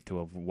sharing it to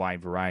a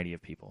wide variety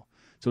of people.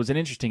 So it's an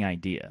interesting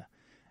idea.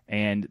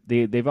 And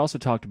they've also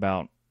talked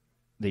about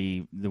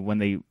when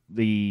they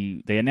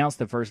announced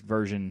the first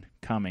version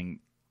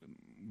coming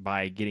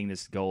by getting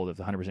this goal of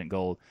the 100%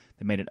 goal.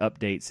 They made an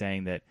update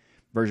saying that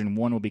version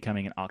 1 will be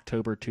coming in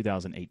October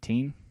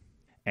 2018.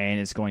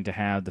 And it's going to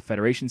have the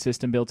federation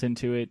system built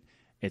into it.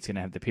 It's going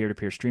to have the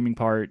peer-to-peer streaming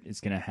part.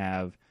 It's going to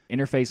have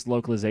interface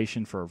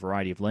localization for a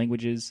variety of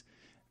languages,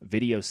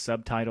 video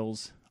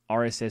subtitles,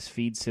 RSS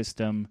feed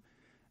system,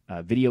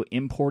 video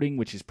importing,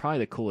 which is probably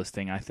the coolest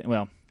thing. I think.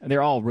 Well,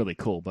 they're all really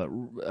cool, but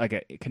like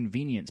a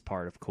convenience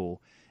part of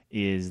cool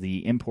is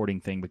the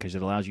importing thing, because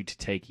it allows you to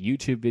take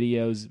YouTube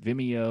videos,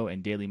 Vimeo,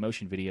 and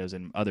Dailymotion videos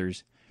and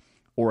others,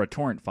 or a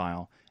torrent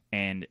file,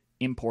 and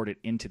import it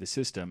into the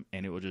system,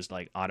 and it will just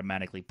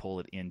automatically pull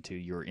it into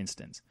your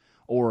instance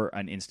or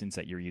an instance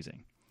that you're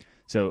using.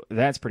 So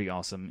that's pretty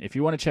awesome. If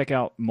you want to check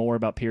out more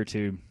about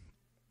PeerTube,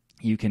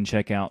 you can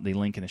check out the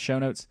link in the show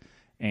notes.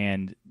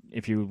 And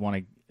if you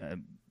want to,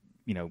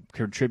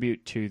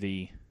 contribute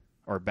to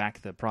or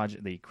back the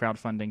project, the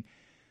crowdfunding.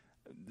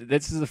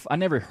 I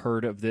never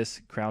heard of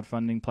this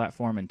crowdfunding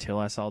platform until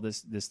I saw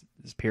this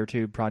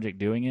PeerTube project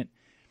doing it,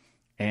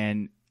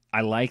 and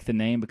I like the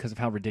name because of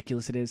how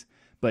ridiculous it is.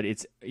 But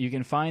you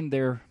can find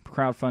their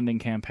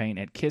crowdfunding campaign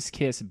at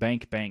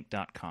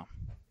kisskissbankbank.com.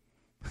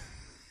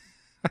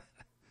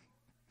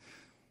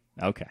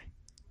 Okay.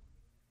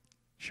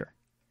 Sure.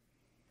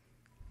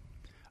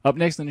 Up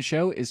next on the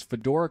show is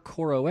Fedora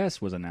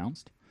CoreOS was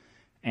announced.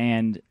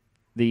 And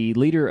the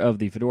leader of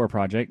the Fedora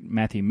project,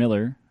 Matthew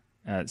Miller,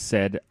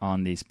 said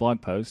on this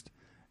blog post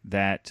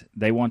that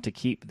they want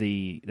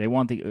the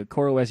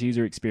CoreOS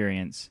user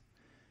experience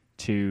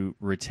to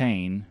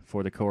retain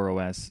for the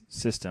CoreOS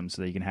system,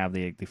 so that you can have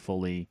the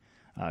fully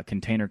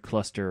container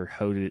cluster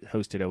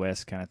hosted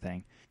OS kind of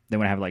thing. They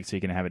want to have it so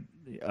you can have it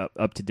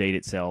up to date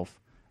itself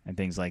and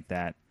things like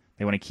that.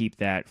 They want to keep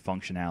that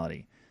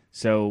functionality.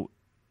 So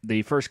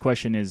the first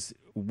question is,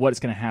 what's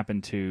going to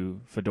happen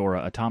to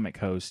Fedora Atomic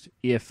Host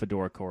if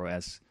Fedora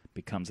CoreOS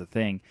becomes a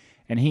thing?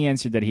 And he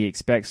answered that he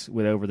expects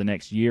over the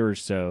next year or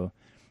so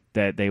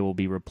that they will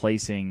be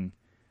replacing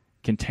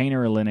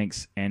Container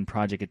Linux and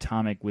Project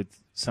Atomic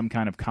with some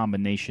kind of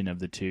combination of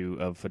the two,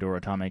 of Fedora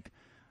Atomic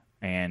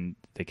and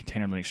the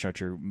Container Linux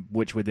structure,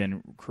 which would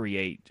then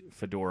create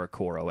Fedora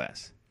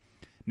CoreOS.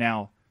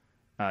 Now,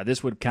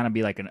 this would kind of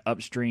be like an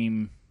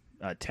upstream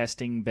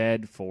testing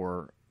bed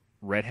for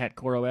Red Hat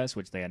CoreOS,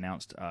 which they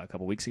announced a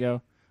couple weeks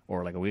ago,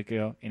 or like a week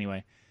ago.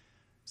 Anyway,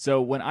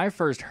 so when I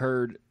first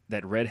heard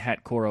that Red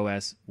Hat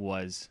CoreOS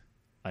was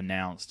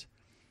announced,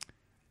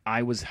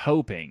 I was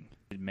hoping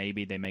that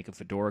maybe they make a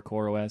Fedora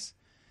CoreOS.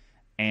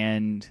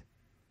 And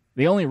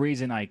the only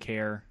reason I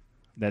care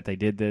that they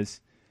did this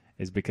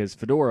is because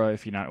Fedora,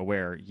 if you're not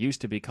aware,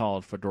 used to be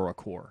called Fedora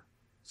Core.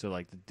 So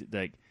like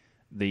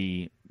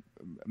the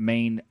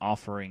main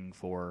offering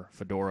for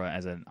Fedora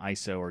as an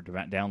ISO or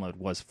download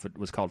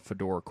was called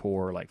Fedora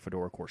Core, like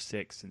Fedora Core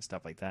 6 and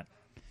stuff like that.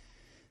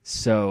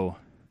 So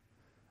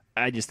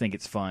I just think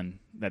it's fun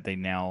that they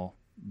now,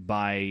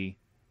 by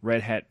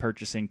Red Hat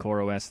purchasing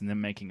CoreOS and then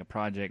making a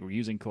project, we're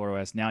using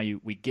CoreOS, now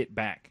we get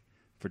back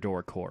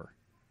Fedora Core.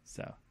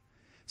 So,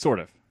 sort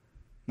of.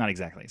 Not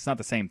exactly. It's not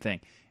the same thing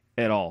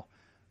at all,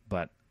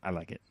 but I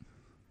like it.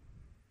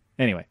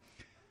 Anyway,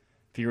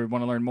 if you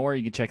want to learn more,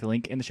 you can check the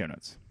link in the show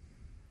notes.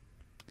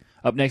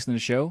 Up next in the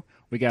show,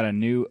 we got a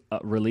new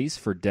release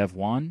for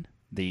Devuan,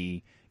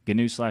 the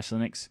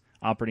GNU/Linux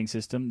operating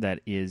system that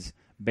is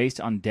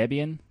based on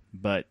Debian,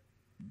 but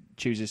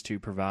chooses to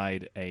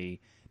provide a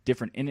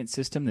different init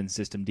system than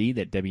systemd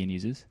that Debian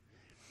uses.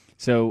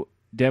 So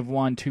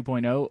Devuan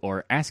 2.0,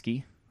 or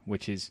ASCII,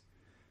 which is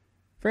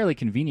fairly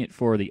convenient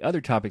for the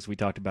other topics we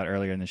talked about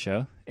earlier in the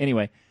show.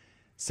 Anyway,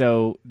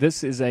 so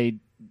this is a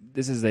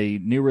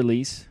new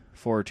release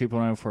for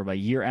 2.0 for about a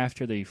year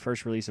after the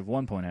first release of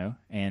 1.0,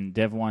 and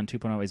Devuan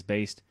 2.0 is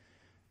based,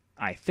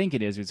 I think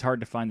it is, it's hard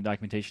to find the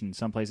documentation in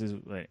some places,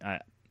 maybe I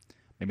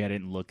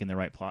didn't look in the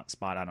right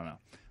spot, I don't know,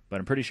 but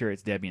I'm pretty sure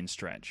it's Debian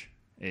Stretch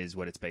is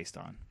what it's based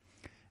on.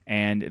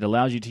 And it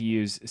allows you to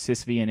use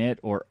sysvinit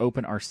or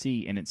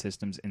openRC init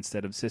systems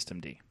instead of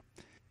systemd.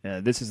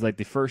 This is like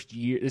the first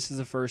year, this is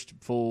the first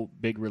full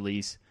big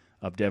release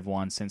of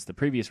Devuan since the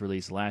previous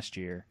release last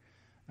year,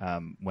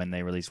 when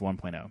they released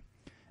 1.0.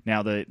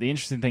 Now, the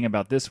interesting thing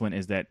about this one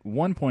is that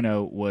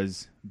 1.0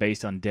 was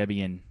based on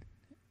Debian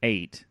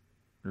 8,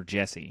 or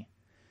Jessie,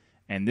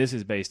 and this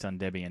is based on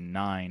Debian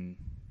 9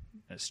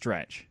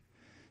 Stretch.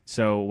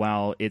 So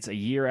while it's a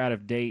year out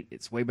of date,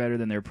 it's way better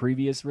than their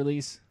previous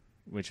release,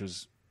 which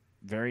was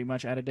very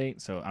much out of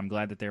date. So I'm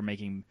glad that they're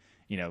making,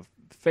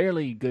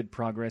 fairly good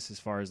progress as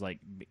far as like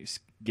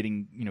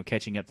getting,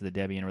 catching up to the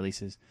Debian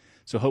releases.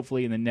 So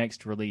hopefully in the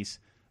next release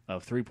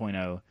of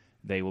 3.0,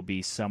 they will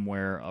be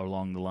somewhere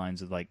along the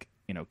lines of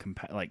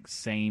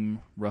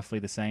roughly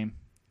the same.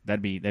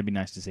 That'd be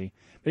nice to see.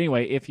 But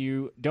anyway, if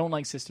you don't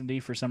like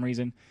systemd for some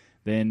reason,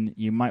 then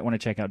you might want to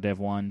check out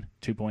Devuan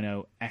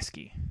 2.0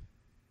 ASCII.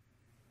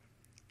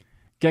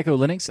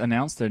 GeckoLinux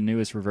announced their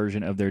newest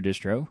version of their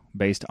distro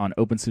based on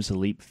openSUSE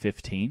Leap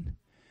 15.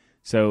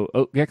 So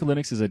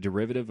GeckoLinux is a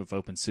derivative of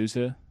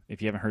openSUSE.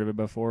 If you haven't heard of it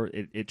before,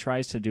 it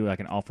tries to do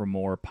an offer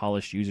more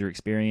polished user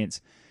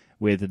experience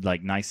with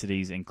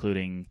niceties,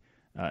 including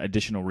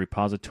additional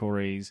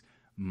repositories,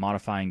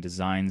 modifying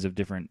designs of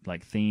different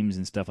themes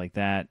and stuff like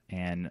that,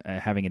 and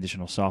having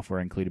additional software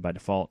included by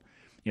default.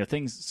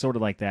 Things sort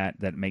of like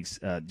that makes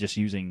just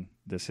using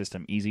the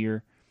system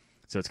easier.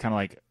 So it's kind of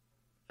like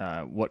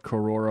what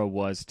Corora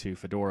was to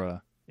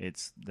Fedora.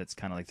 That's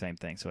kind of like the same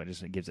thing. So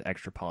it gives it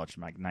extra polished,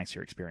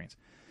 nicer experience.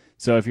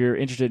 So if you're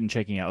interested in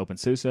checking out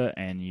openSUSE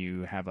and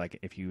you have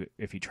if you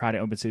try to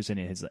openSUSE and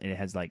it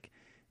has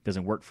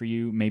doesn't work for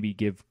you, maybe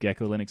give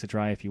GeckoLinux a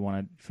try if you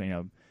want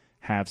to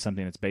have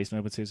something that's based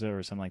on openSUSE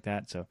or something like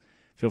that. So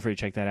feel free to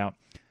check that out.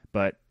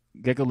 But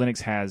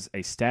GeckoLinux has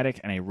a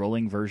static and a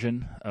rolling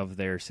version of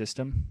their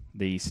system.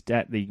 The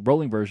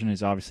rolling version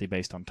is obviously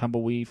based on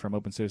Tumbleweed from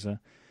openSUSE,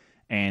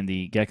 and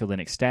the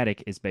GeckoLinux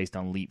static is based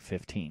on Leap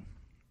 15.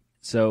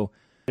 So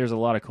there's a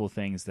lot of cool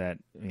things that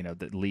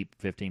that Leap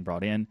 15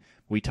 brought in.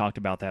 We talked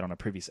about that on a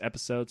previous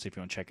episode, so if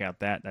you want to check out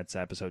that's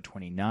episode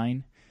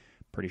 29,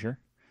 pretty sure.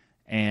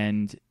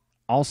 And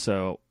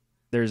also,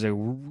 there's a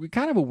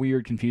kind of a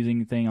weird,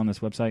 confusing thing on this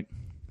website.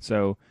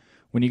 So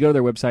when you go to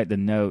their website, the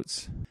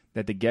notes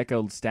that the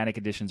Gecko static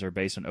editions are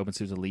based on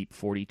openSUSE Leap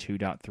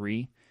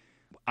 42.3.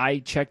 I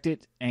checked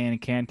it and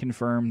can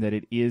confirm that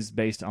it is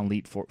based on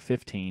Leap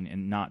 15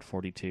 and not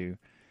 42.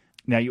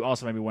 Now, you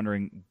also may be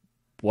wondering,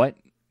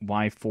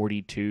 why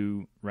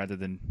 42 rather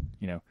than,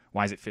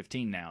 why is it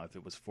 15 now if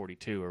it was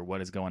 42, or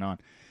what is going on?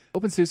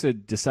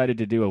 openSUSE decided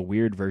to do a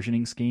weird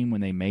versioning scheme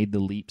when they made the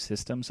Leap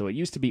system. So it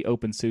used to be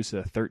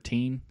openSUSE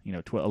 13,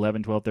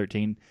 11, 12,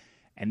 13.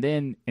 And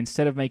then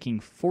instead of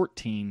making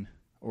 14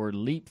 or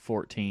Leap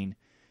 14,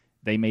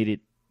 they made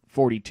it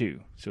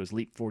 42. So it's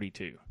Leap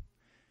 42.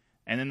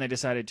 And then they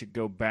decided to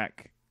go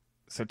back.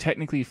 So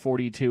technically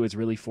 42 is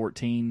really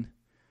 14.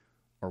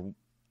 Or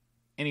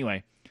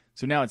anyway,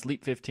 so now it's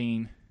Leap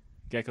 15.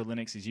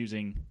 GeckoLinux is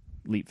using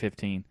Leap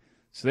 15.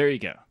 So there you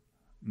go.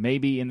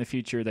 Maybe in the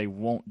future they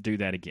won't do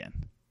that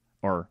again.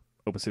 Or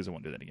openSUSE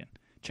won't do that again.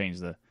 Change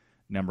the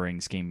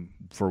numbering scheme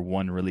for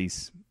one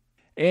release.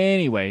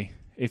 Anyway,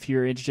 if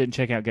you're interested,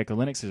 check out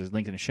GeckoLinux. There's a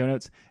link in the show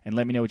notes, and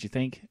let me know what you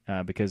think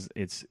because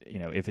it's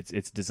if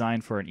it's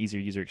designed for an easier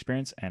user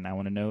experience, and I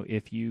want to know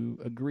if you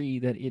agree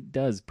that it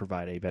does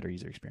provide a better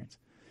user experience.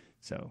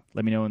 So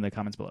let me know in the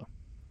comments below.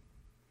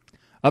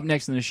 Up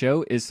next in the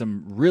show is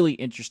some really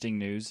interesting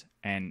news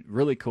and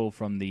really cool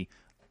from the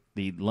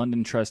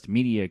London Trust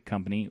Media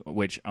Company,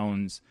 which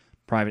owns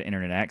private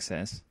internet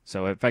access.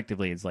 So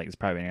effectively, it's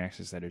private internet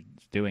access that are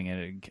doing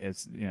it.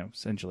 It's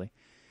essentially.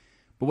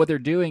 But what they're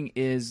doing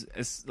is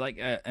it's like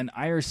an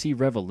IRC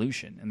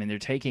revolution. I mean, they're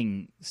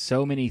taking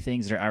so many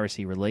things that are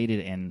IRC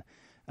related and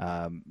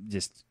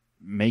just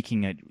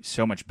making it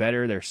so much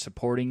better. They're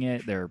supporting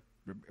it. They're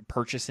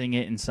purchasing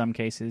it in some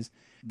cases.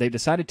 They've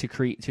decided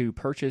to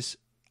purchase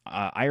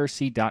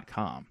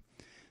IRC.com.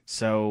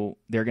 So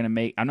they're going to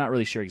make. I'm not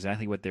really sure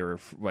exactly what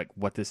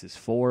what this is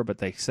for, but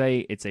they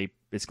say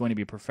it's going to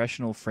be a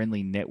professional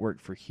friendly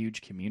network for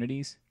huge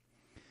communities.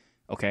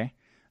 Okay,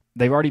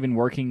 they've already been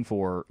working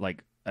for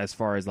as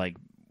far as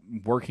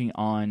working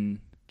on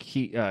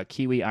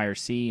Kiwi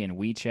IRC and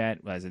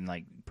WeChat, as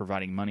in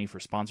providing money for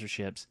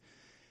sponsorships.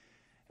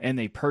 And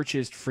they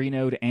purchased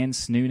Freenode and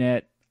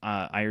SNUnet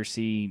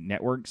IRC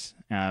networks.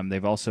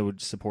 They've also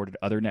supported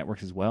other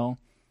networks as well.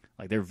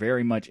 They're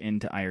very much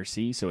into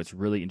IRC, so it's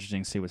really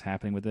interesting to see what's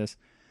happening with this.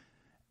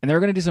 And they're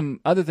going to do some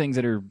other things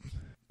that are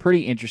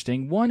pretty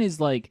interesting. One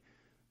is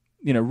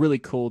really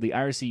cool. The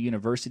IRC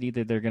University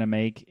that they're going to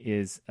make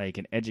is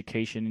an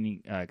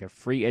education, a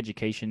free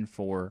education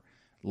for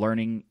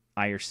learning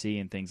IRC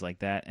and things like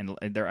that. And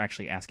they're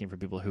actually asking for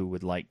people who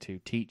would like to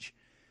teach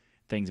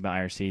things about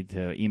IRC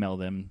to email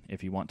them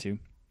if you want to.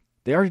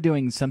 They are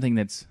doing something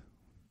that's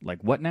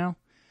what now?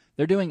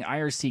 They're doing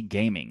IRC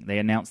gaming. They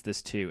announced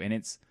this too, and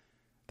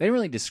they didn't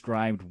really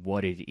describe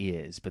what it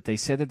is, but they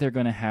said that they're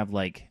going to have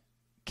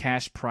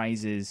cash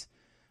prizes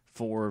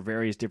for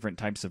various different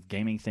types of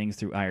gaming things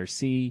through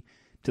IRC,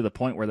 to the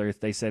point where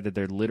they said that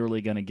they're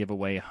literally going to give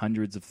away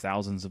hundreds of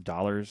thousands of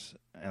dollars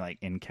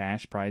in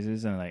cash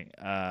prizes. And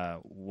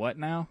what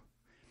now?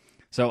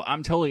 So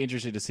I'm totally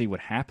interested to see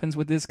what happens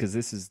with this, because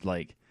this is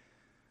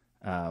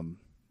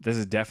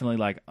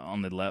definitely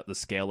on the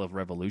scale of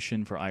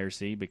revolution for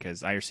IRC,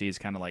 because IRC is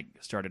kind of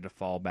started to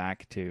fall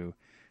back to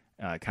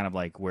kind of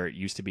where it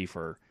used to be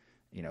for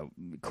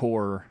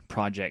core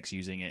projects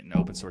using it and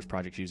open source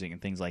projects using it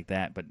and things like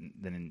that. But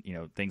then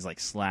things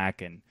like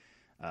Slack and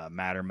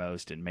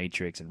Mattermost and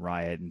Matrix and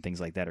Riot and things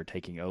like that are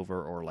taking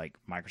over, or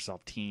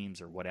Microsoft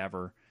Teams or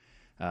whatever.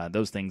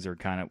 Those things are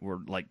were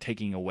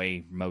taking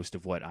away most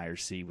of what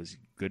IRC was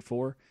good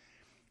for.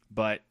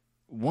 But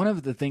one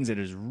of the things that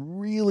is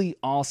really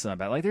awesome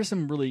about there's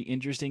some really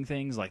interesting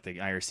things like the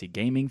IRC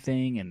gaming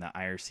thing and the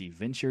IRC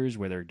ventures,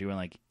 where they're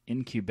doing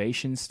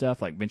incubation stuff,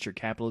 venture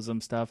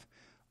capitalism stuff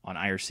on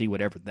IRC,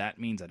 whatever that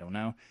means, I don't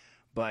know.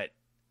 But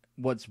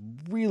what's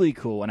really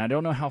cool, and I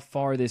don't know how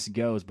far this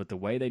goes, but the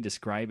way they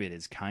describe it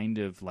is kind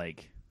of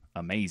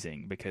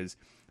amazing, because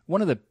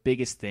one of the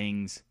biggest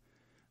things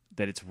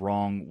that it's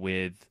wrong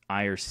with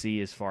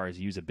IRC as far as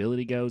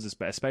usability goes,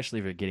 especially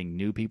if you're getting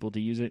new people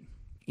to use it,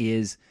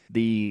 is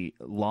the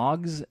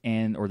logs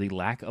or the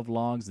lack of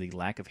logs, the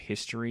lack of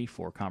history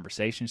for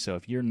conversation. So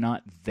if you're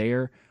not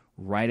there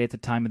right at the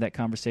time of that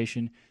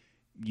conversation,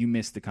 you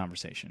miss the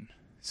conversation.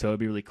 So it'd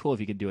be really cool if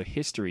you could do a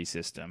history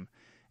system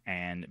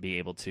and be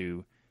able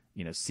to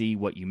see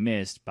what you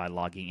missed by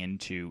logging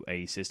into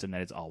a system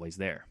that is always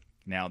there.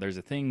 Now, there's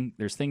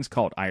things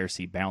called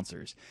IRC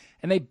bouncers,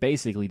 and they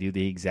basically do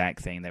the exact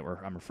thing that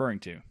I'm referring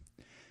to,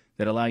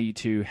 that allow you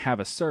to have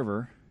a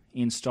server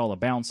install a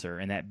bouncer,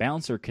 and that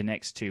bouncer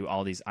connects to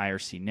all these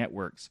IRC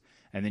networks,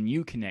 and then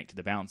you connect to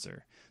the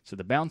bouncer. So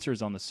the bouncer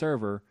is on the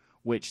server,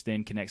 which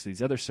then connects to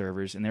these other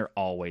servers, and they're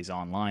always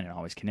online and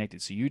always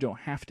connected, so you don't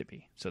have to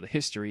be. So the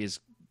history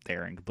is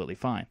there and completely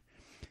fine.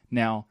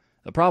 Now,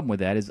 the problem with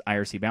that is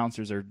IRC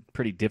bouncers are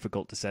pretty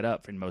difficult to set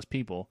up for most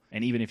people,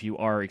 and even if you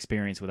are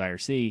experienced with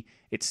IRC,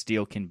 it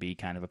still can be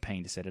kind of a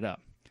pain to set it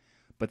up.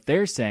 But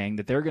they're saying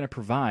that they're going to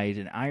provide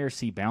an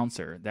IRC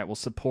bouncer that will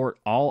support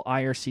all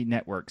IRC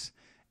networks,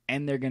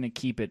 and they're going to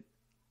keep it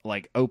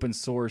open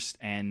sourced,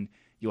 and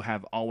you'll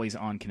have always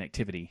on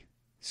connectivity.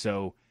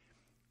 So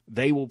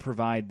they will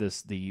provide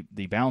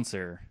the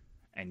bouncer,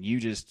 and you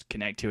just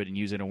connect to it and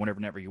use it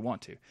whenever you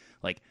want to.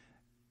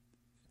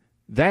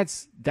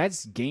 That's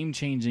game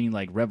changing,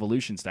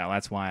 revolution style.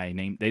 That's why I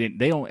named. They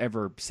don't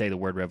ever say the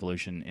word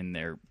revolution in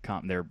their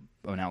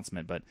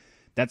announcement, but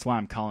that's why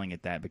I'm calling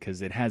it that,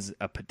 because it has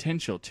a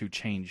potential to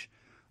change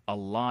a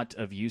lot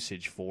of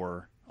usage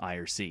for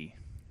IRC.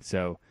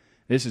 So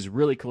this is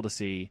really cool to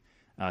see,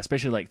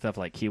 especially stuff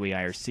like Kiwi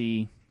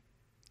IRC.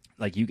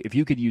 If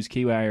you could use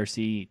Kiwi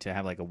IRC to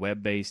have a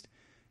web-based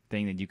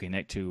thing that you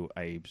connect to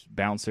a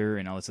bouncer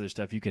and all this other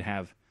stuff, you could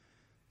have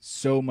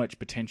so much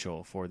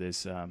potential for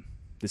this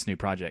this new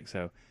project.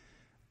 So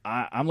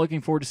I'm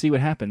looking forward to see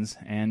what happens.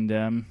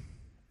 And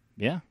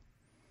yeah,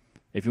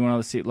 if you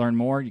want to learn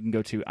more, you can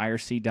go to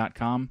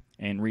irc.com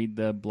and read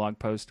the blog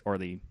post or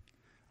the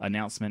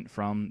announcement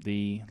from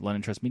the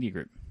London Trust Media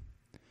Group.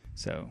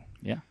 So,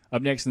 yeah.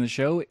 Up next in the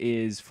show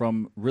is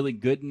from really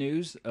good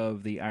news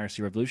of the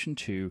IRC revolution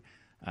to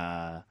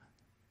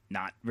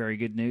not very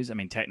good news. I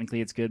mean,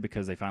 technically it's good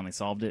because they finally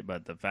solved it,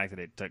 but the fact that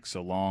it took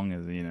so long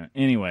is,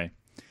 Anyway,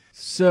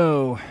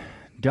 so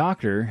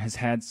Docker has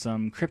had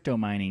some crypto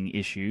mining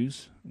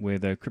issues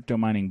with a crypto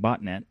mining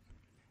botnet.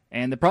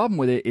 And the problem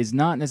with it is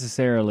not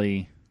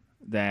necessarily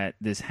that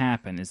this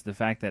happened. It's the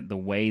fact that the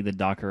way the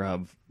Docker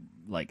Hub,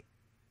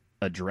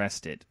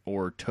 addressed it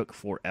or took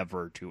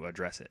forever to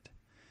address it.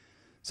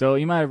 So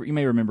you may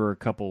remember a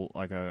couple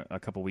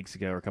weeks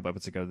ago or a couple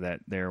episodes ago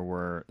that there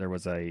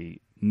was a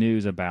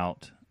news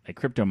about a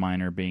crypto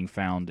miner being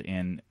found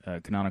in a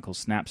canonical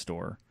snap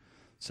store.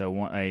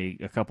 So a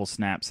couple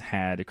snaps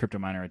had a crypto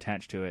miner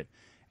attached to it,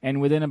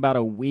 and within about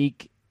a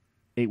week,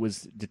 it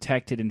was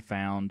detected and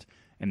found,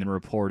 and then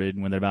reported.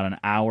 And within about an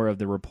hour of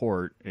the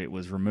report, it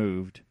was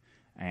removed,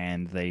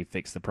 and they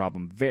fixed the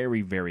problem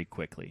very, very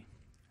quickly.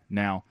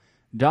 Now,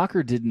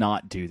 Docker did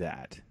not do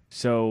that,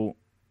 so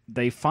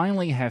they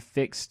finally have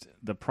fixed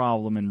the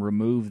problem and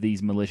removed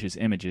these malicious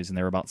images, and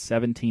there were about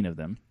 17 of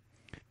them.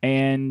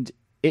 And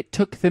it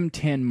took them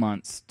 10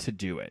 months to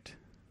do it.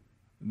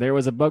 There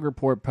was a bug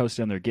report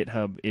posted on their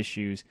GitHub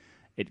issues.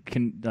 It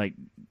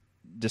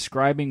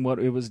describing what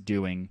it was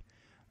doing,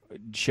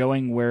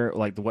 showing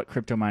what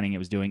crypto mining it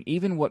was doing,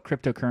 even what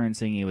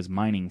cryptocurrency it was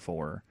mining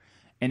for.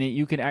 And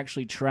you could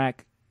actually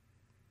track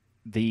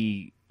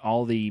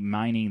all the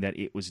mining that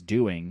it was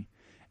doing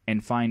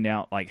and find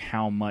out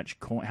how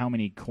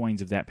many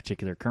coins of that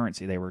particular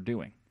currency they were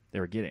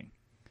getting.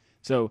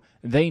 So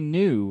they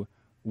knew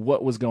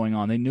what was going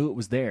on. They knew it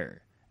was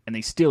there, and they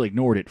still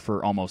ignored it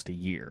for almost a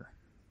year.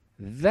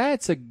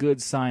 That's a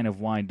good sign of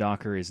why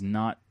Docker is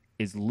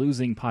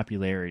losing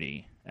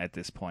popularity at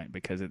this point,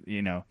 because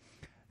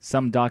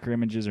some Docker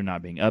images are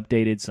not being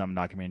updated, some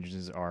Docker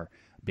images are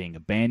being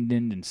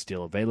abandoned and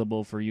still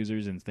available for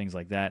users and things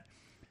like that.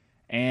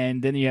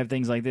 And then you have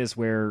things like this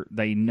where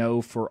they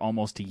know for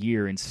almost a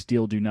year and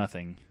still do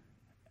nothing.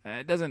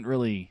 It doesn't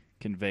really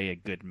convey a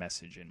good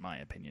message, in my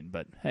opinion.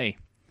 But hey,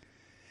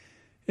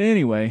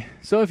 anyway,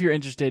 so if you're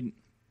interested,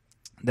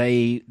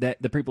 the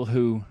people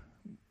who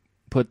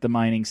put the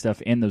mining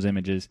stuff in those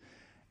images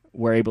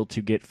were able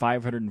to get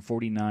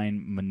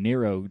 549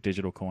 Monero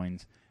digital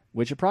coins,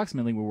 which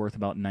approximately were worth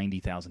about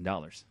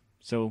 $90,000.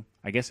 So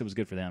I guess it was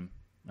good for them.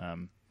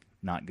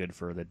 Not good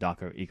for the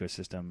Docker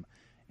ecosystem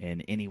in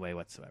any way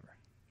whatsoever.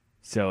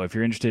 So if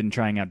you're interested in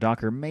trying out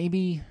Docker,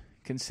 maybe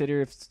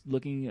consider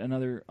looking at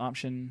another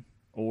option,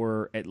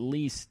 or at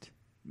least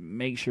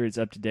make sure it's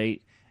up to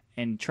date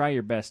and try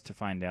your best to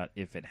find out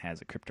if it has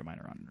a crypto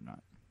miner on it or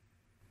not.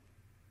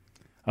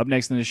 Up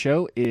next in the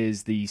show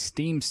is the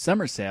Steam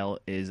Summer Sale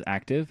is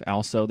active.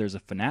 Also, there's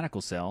a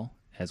Fanatical sale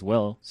as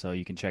well, so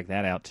you can check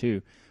that out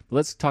too. But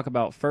let's talk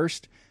about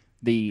first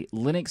the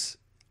Linux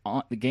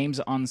the games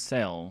on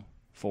sale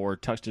for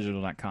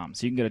tuxdigital.com.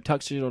 So you can go to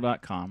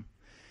tuxdigital.com,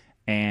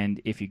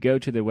 and if you go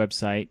to the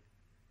website,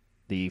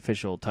 the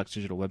official Tux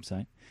Digital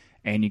website,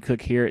 and you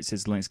click here, it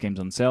says Linux Games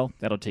on Sale.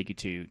 That'll take you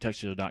to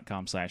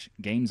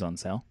tuxdigital.com/games on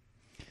sale.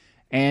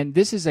 And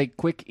this is a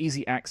quick,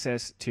 easy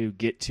access to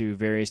get to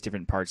various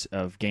different parts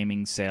of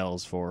gaming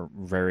sales for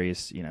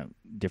various,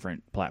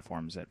 different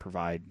platforms that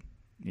provide,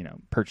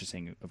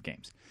 purchasing of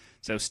games.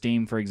 So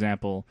Steam, for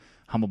example,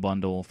 Humble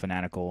Bundle,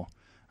 Fanatical,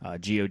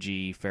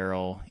 GOG,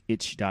 Feral,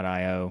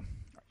 itch.io,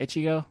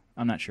 Itch.io?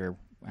 I'm not sure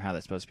how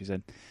that's supposed to be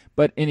said.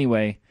 But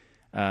anyway,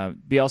 to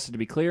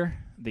be clear,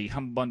 the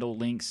Humble Bundle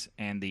links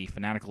and the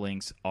Fanatical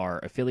links are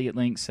affiliate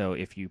links. So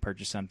if you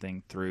purchase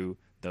something through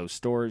those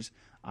stores,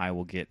 I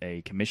will get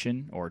a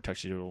commission, or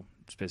Tux Digital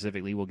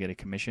specifically will get a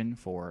commission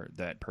for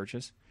that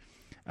purchase.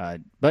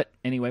 But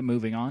anyway,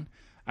 moving on,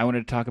 I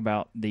wanted to talk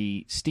about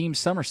the Steam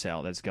Summer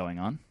Sale that's going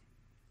on.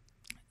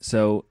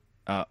 So,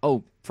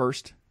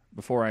 first,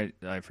 before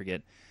I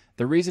forget,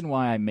 the reason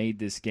why I made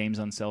this Games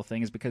on Sale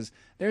thing is because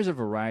there's a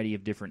variety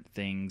of different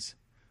things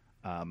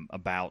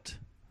about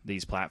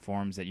these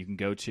platforms that you can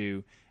go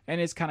to, and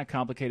it's kind of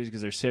complicated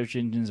because their search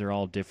engines are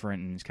all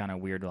different, and it's kind of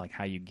weird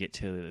how you get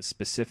to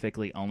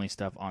specifically only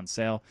stuff on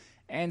sale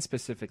and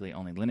specifically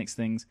only Linux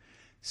things.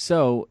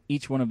 So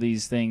each one of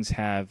these things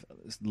have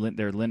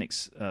their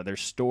Linux, their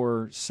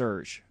store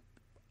search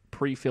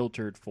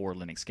pre-filtered for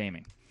Linux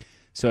gaming.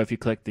 So if you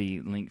click the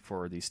link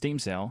for the Steam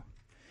sale,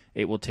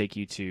 it will take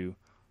you to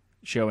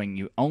showing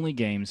you only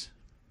games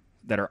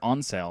that are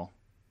on sale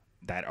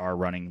that are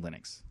running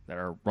Linux, that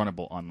are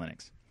runnable on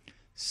Linux.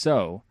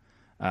 So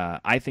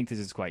I think this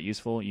is quite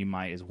useful. You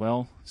might as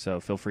well. So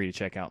feel free to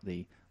check out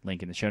the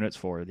link in the show notes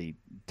for the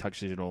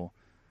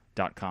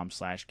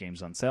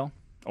tuxdigital.com/games on sale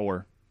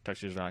or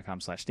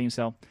tuxdigital.com/Steam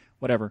sale,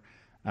 whatever.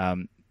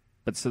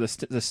 But so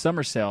the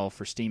summer sale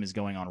for Steam is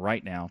going on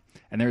right now,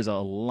 and there's a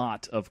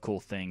lot of cool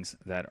things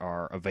that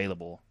are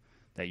available.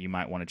 that you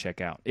might want to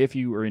check out if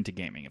you are into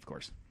gaming, of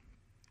course.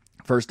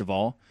 First of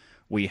all,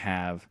 we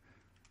have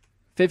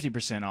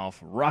 50% off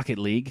Rocket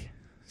League.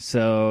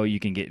 So you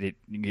can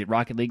get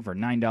Rocket League for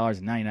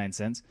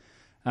 $9.99.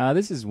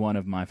 This is one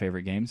of my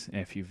favorite games.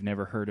 If you've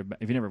never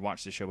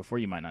watched the show before,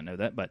 you might not know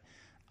that, but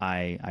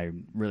I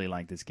really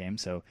like this game.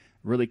 So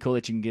really cool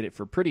that you can get it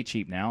for pretty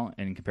cheap now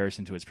in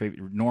comparison to its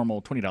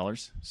normal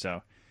 $20.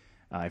 So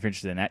if you're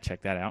interested in that,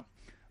 check that out.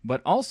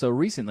 But also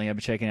recently, I've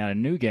been checking out a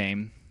new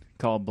game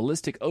called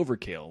Ballistic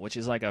Overkill, which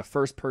is like a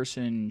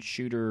first-person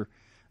shooter,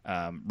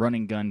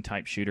 running gun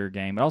type shooter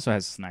game. It also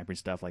has sniper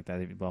stuff like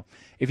that. Well,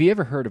 if you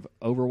ever heard of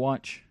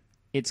Overwatch,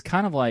 it's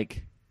kind of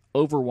like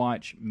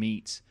Overwatch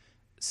meets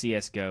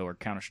CS:GO or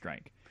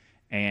Counter-Strike,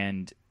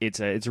 and it's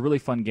a really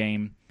fun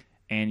game.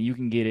 And you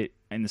can get it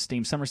in the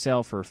Steam Summer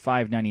Sale for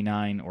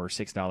 $5.99 or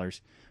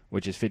 $6,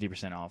 which is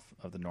 50% off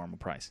of the normal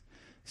price.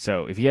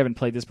 So if you haven't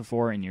played this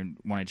before and you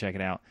want to check it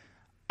out,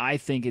 I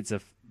think it's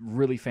a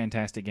really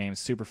fantastic game.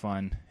 It's super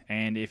fun.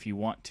 And if you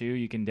want to,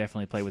 you can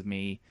definitely play with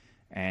me,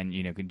 and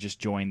can just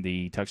join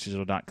the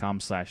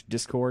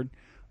tuxdigital.com/Discord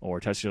or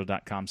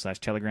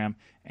tuxdigital.com/Telegram,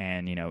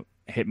 and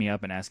hit me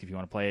up and ask if you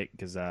want to play it,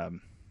 because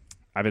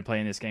I've been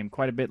playing this game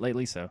quite a bit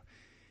lately. So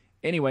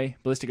anyway,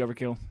 Ballistic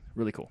Overkill,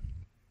 really cool.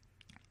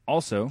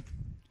 Also,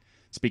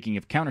 speaking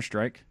of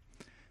Counter-Strike,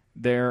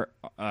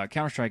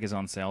 Counter-Strike is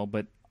on sale,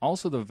 but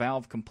also the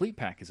Valve Complete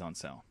Pack is on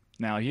sale.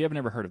 Now, if you haven't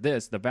ever heard of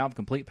this, the Valve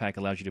Complete Pack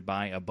allows you to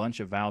buy a bunch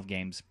of Valve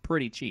games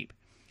pretty cheap.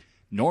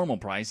 Normal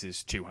price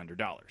is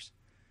 $200.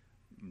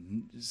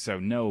 So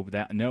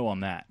no on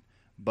that.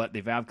 But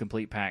the Valve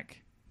Complete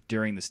Pack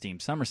during the Steam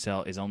Summer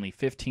Sale is only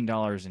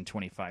 $15.25,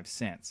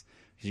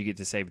 because you get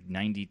to save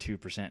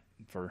 92%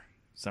 for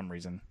some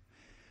reason.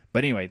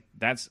 But anyway,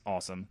 that's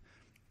awesome.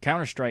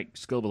 Counter-Strike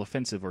Global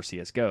Offensive, or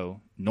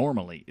CS:GO,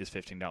 normally is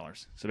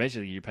 $15. So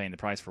basically, you're paying the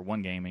price for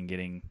one game and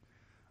getting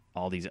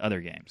all these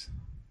other games.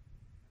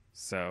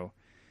 So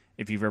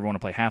if you've ever want to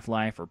play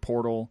Half-Life or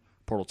Portal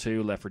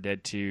 2, Left 4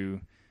 Dead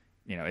 2,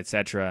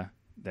 etc.,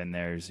 then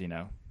there's,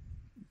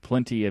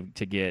 plenty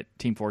to get.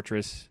 Team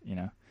Fortress,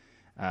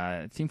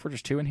 Team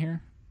Fortress 2 in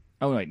here?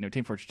 Oh, wait, no,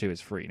 Team Fortress 2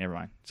 is free. Never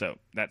mind. So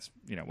that's,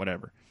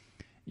 whatever.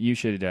 You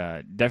should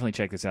definitely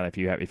check this out if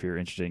you're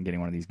interested in getting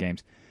one of these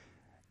games.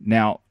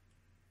 Now,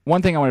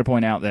 one thing I want to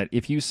point out, that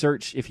if you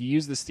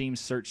use the Steam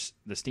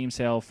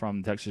sale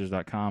from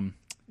tuxdigital.com,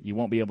 you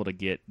won't be able to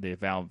get the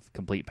Valve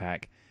Complete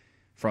Pack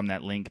from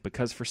that link,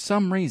 because for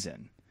some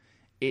reason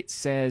it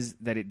says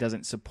that it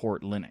doesn't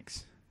support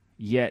Linux.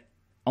 Yet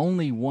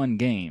only one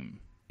game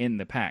in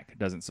the pack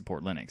doesn't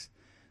support Linux.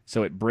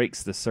 So it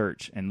breaks the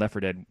search, and Left 4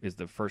 Dead is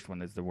the first one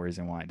that's the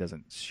reason why it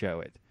doesn't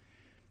show it.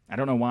 I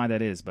don't know why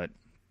that is, but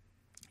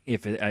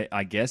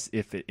I guess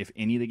if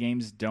any of the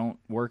games don't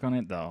work on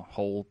it, the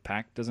whole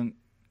pack doesn't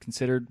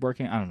consider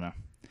working. I don't know.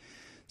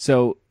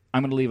 So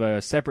I'm going to leave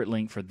a separate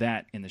link for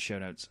that in the show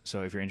notes.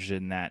 So if you're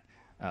interested in that,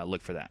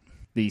 look for that.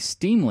 The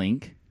Steam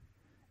Link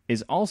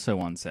is also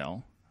on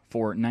sale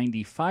for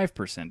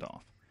 95%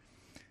 off.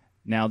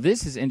 Now,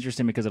 this is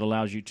interesting because it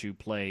allows you to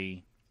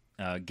play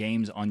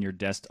games on your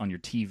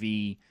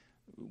TV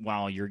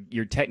while your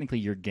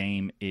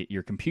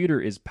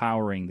computer is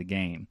powering the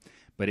game,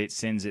 but it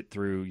sends it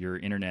through your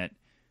internet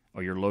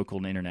or your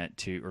local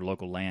internet or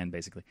local LAN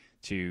basically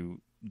to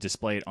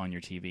display it on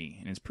your TV.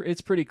 And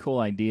it's a pretty cool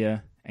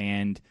idea,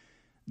 and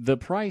the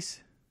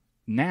price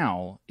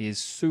now is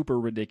super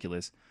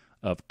ridiculous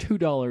of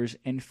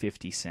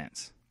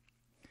 $2.50.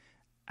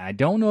 I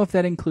don't know if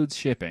that includes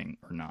shipping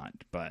or not,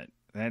 but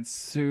that's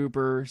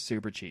super,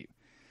 super cheap.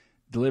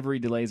 Delivery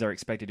delays are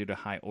expected due to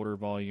high order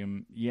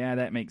volume. Yeah,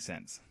 that makes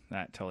sense.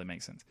 That totally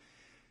makes sense.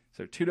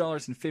 So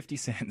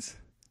 $2.50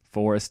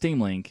 for a Steam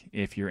Link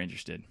if you're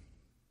interested.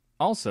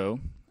 Also,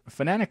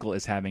 Fanatical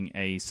is having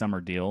a summer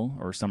deal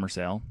or summer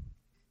sale.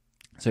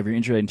 So if you're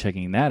interested in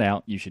checking that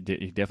out, you should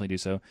definitely do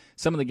so.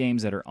 Some of the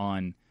games that are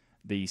on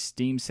the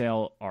Steam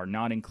sale are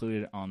not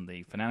included on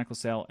the Fanatical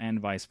sale,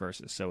 and vice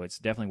versa. So it's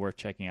definitely worth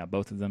checking out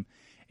both of them.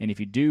 And if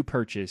you do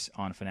purchase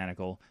on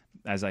Fanatical,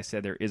 as I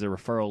said, there is a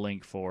referral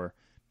link for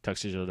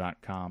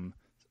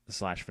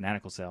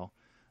tuxdigital.com/Fanatical sale.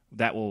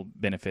 That will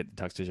benefit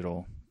the Tux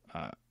Digital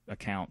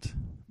account.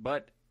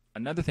 But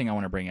another thing I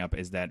want to bring up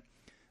is that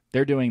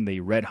they're doing the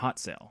Red Hot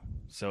sale.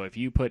 So if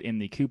you put in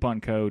the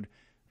coupon code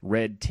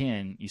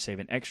RED10, you save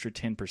an extra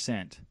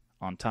 10%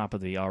 on top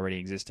of the already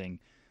existing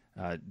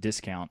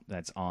discount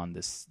that's on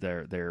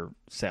their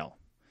sale.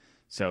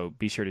 So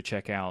be sure to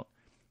check out,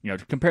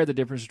 to compare the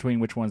difference between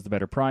which one's the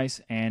better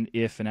price, and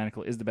if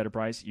Fanatical is the better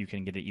price, you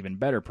can get an even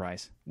better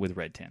price with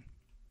RED10.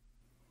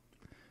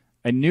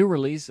 A new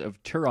release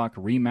of Turok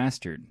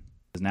Remastered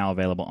is now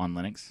available on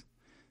Linux.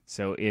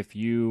 So if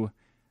you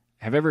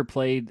have ever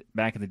played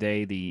back in the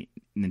day the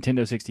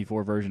Nintendo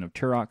 64 version of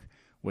Turok,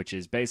 which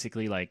is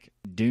basically like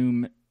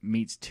Doom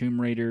meets Tomb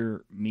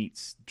Raider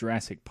meets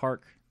Jurassic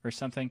Park or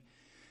something.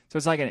 So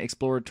it's like an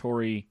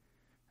exploratory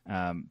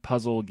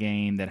puzzle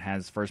game that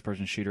has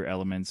first-person shooter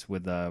elements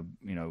with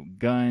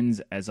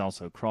guns, as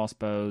also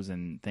crossbows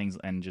and things,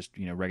 and just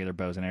regular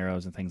bows and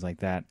arrows and things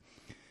like that.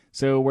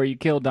 So where you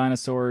kill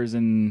dinosaurs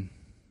and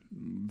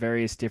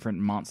various different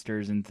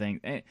monsters and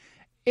things.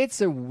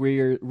 It's a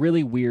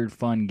really weird,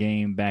 fun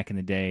game back in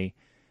the day.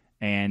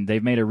 And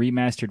they've made a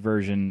remastered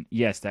version.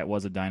 Yes, that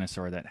was a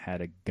dinosaur that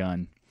had a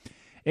gun.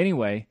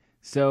 Anyway,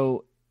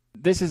 so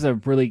this is a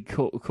really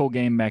cool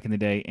game back in the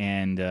day,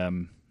 and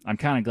I'm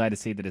kind of glad to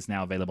see that it's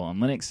now available on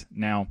Linux.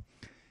 Now,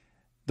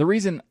 the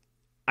reason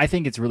I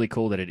think it's really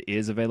cool that it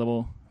is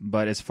available,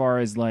 but as far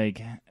as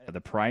like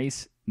the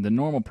price, the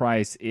normal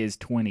price is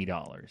 $20.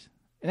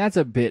 And that's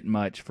a bit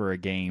much for a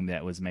game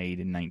that was made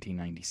in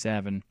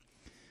 1997.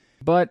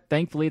 But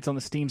thankfully, it's on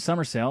the Steam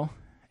Summer Sale,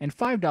 and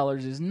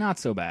 $5 is not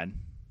so bad.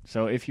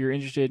 So if you're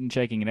interested in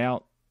checking it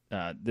out,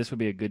 this would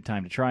be a good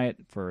time to try it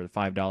for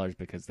 $5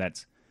 because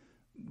that's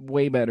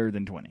way better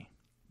than $20.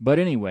 But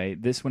anyway,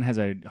 this one has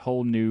a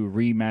whole new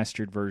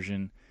remastered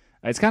version.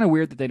 It's kind of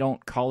weird that they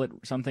don't call it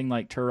something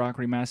like Turok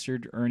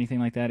Remastered or anything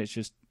like that. It's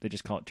just they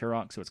just call it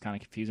Turok, so it's kind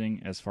of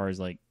confusing as far as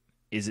like,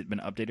 is it been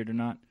updated or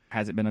not?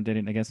 Has it been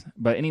updated, I guess?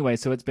 But anyway,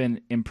 so it's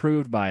been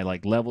improved by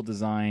like level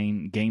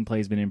design,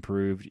 gameplay's been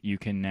improved. You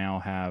can now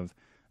have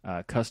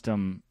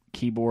custom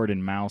keyboard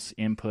and mouse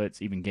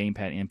inputs, even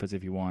gamepad inputs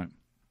if you want.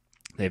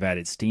 They've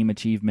added Steam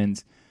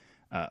achievements,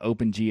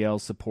 OpenGL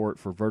support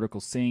for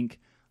vertical sync,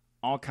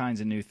 all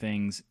kinds of new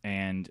things.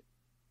 And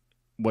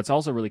what's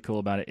also really cool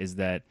about it is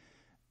that,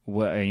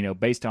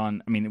 based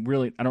on,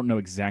 really, I don't know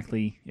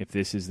exactly if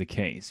this is the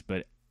case,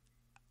 but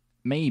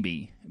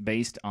maybe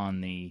based on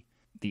the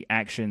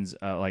actions,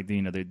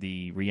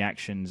 the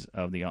reactions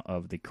of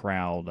the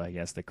crowd, I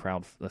guess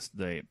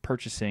the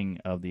purchasing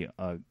of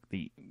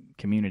the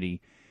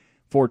community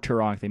for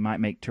Turok, they might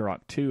make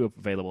Turok 2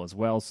 available as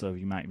well, so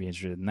you might be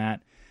interested in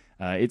that.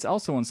 It's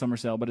also on Summer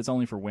Sale, but it's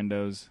only for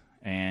Windows.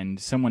 And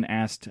someone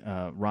asked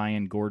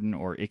Ryan Gordon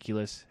or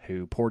Iculus,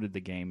 who ported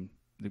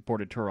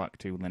Turok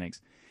to Linux,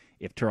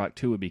 if Turok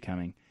 2 would be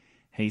coming.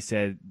 He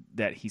said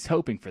that he's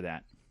hoping for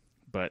that,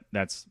 but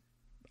that's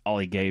all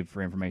he gave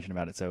for information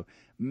about it. So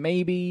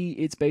maybe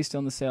it's based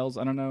on the sales.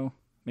 I don't know.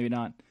 Maybe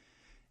not.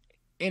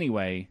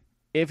 Anyway,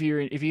 if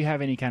you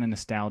have any kind of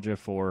nostalgia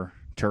for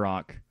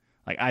Turok,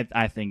 like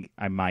I think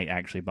I might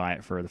actually buy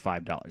it for the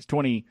 $5.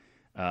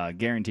 $20,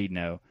 guaranteed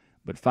no,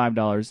 but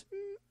 $5,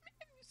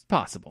 it's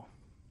possible.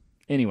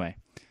 Anyway,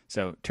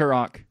 so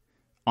Turok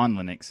on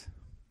Linux,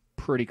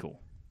 pretty cool.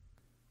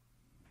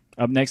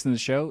 Up next in the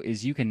show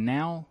is you can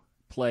now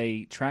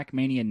play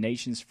Trackmania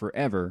Nations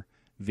Forever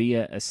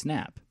via a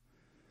snap.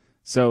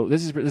 So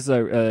this is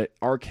a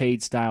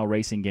arcade style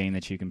racing game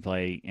that you can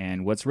play,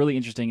 and what's really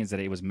interesting is that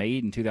it was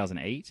made in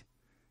 2008,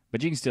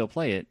 but you can still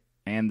play it.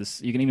 And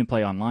you can even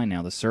play online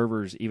now. The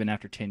servers, even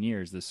after 10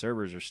 years, the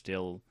servers are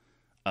still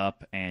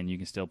up, and you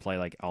can still play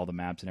like all the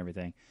maps and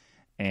everything.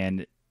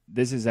 And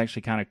this is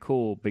actually kind of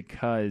cool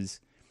because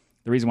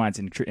the reason why it's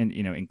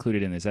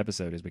included in this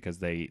episode is because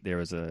there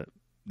was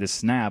this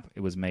snap.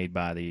 It was made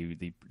by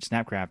the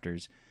Snap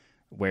Crafters,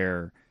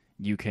 where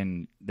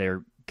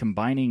they're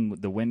combining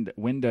the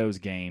Windows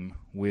game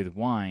with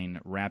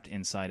Wine wrapped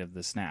inside of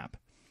the snap.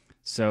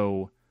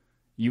 So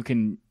you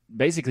can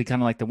basically,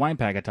 kind of like the Wine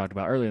Pack I talked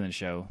about earlier in the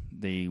show,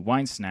 the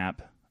Wine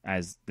Snap,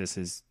 as this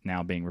is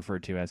now being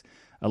referred to as,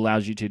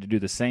 allows you to do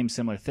the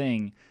similar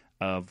thing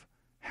of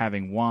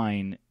having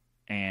Wine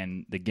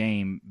and the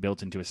game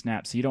built into a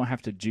snap. So you don't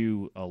have to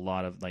do a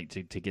lot of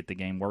to get the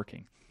game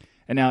working.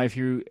 And now if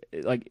you,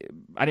 I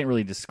didn't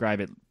really describe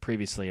it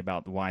previously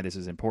about why this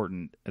is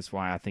important. That's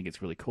why I think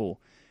it's really cool,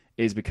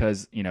 is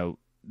because,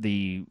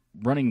 the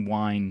running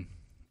Wine,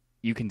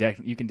 you can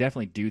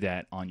definitely do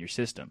that on your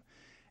system.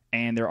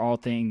 And there are all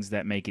things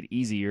that make it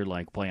easier,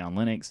 like play on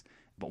Linux,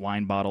 but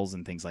wine bottles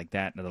and things like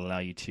that allow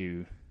you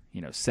to,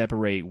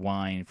 separate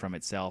wine from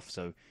itself.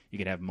 So you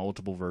can have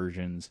multiple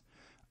versions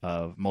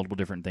of multiple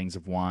different things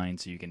of wine.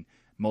 So you can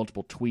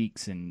multiple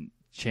tweaks and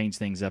change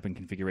things up in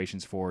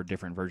configurations for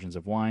different versions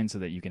of wine so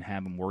that you can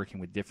have them working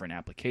with different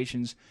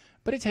applications.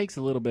 But it takes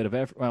a little bit of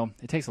effort. Well,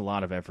 it takes a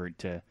lot of effort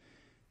to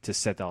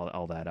set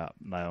all that up.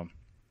 Now,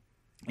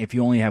 if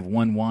you only have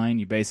one wine,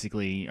 you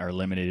basically are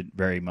limited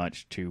very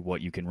much to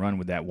what you can run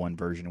with that one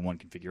version and one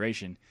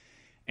configuration.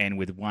 And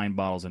with wine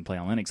bottles and Play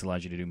on Linux,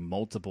 allows you to do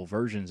multiple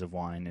versions of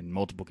wine and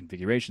multiple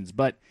configurations,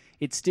 but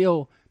it's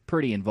still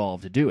pretty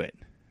involved to do it.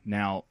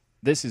 Now,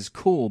 this is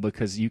cool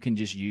because you can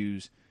just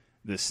use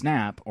the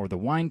Snap or the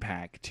Wine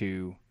Pack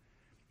to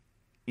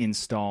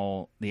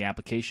install the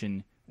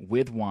application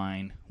with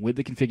Wine, with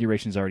the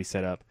configurations already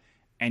set up,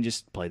 and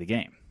just play the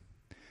game.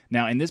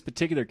 Now, in this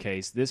particular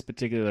case, this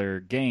particular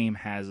game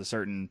has a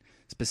certain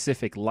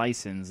specific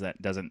license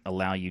that doesn't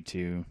allow you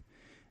to,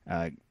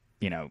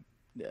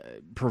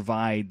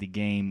 provide the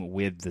game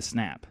with the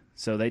Snap.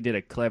 So they did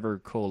a clever,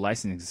 cool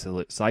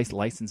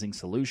licensing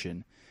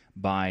solution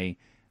by,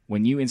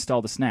 when you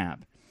install the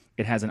Snap,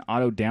 it has an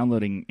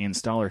auto-downloading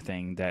installer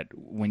thing that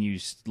when you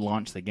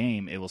launch the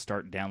game, it will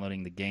start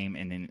downloading the game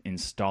and then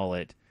install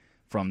it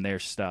from their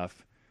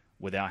stuff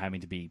without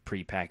having to be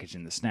pre-packaged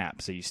in the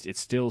Snap. So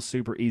it's still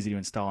super easy to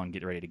install and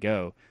get ready to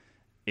go.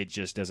 It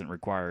just doesn't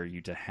require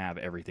you to have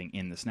everything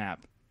in the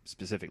Snap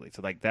specifically.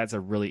 So that's a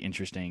really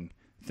interesting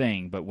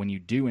thing, but when you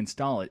do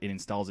install it, it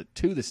installs it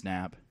to the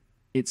snap.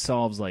 It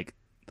solves like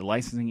the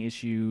licensing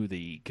issue,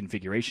 the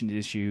configuration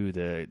issue,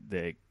 the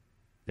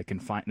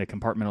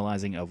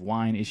compartmentalizing of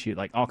wine issue,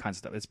 like all kinds of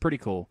stuff. It's pretty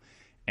cool,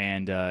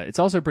 and it's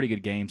also a pretty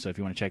good game. So if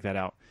you want to check that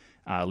out,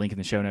 link in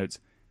the show notes.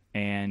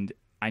 And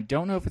I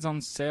don't know if it's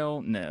on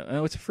sale.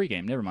 No, it's a free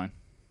game. Never mind.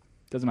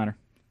 Doesn't matter.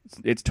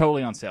 It's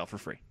totally on sale for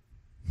free.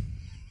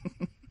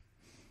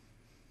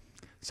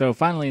 So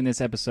finally, in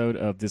this episode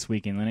of This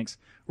Week in Linux,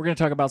 we're going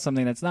to talk about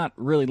something that's not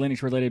really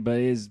Linux related, but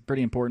is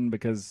pretty important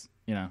because,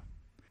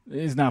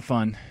 it's not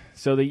fun.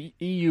 So the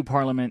EU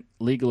Parliament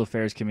Legal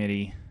Affairs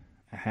Committee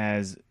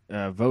has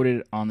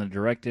voted on the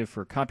directive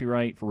for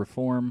copyright for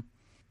reform,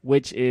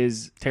 which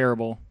is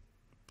terrible.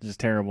 Just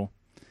terrible.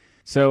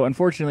 So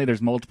unfortunately,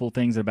 there's multiple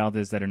things about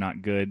this that are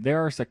not good.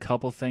 There are a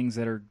couple things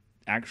that are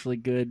actually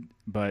good,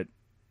 but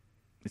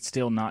it's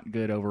still not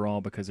good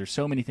overall because there's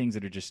so many things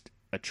that are just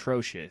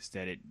atrocious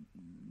that it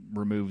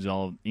removes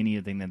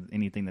anything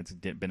that's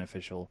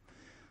beneficial,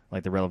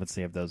 like the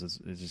relevancy of those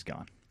is just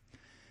gone.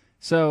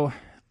 So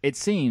it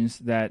seems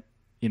that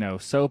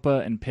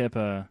SOPA and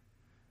PIPA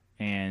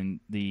and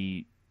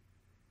the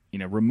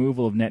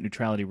removal of net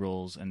neutrality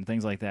rules and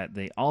things like that,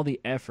 all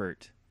the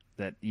effort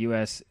that the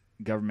U.S.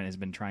 government has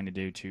been trying to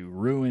do to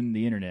ruin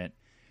the internet,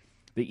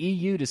 the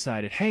EU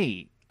decided,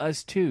 hey,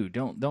 us too,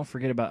 don't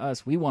forget about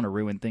us. We want to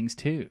ruin things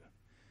too.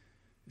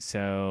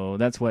 So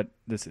that's what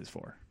this is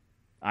for,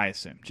 I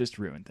assume, just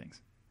to ruin things.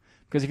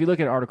 Because if you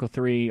look at Article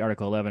 3,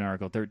 Article 11,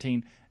 Article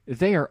 13,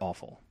 they are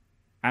awful.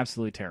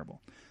 Absolutely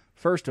terrible.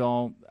 First of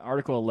all,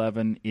 Article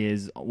 11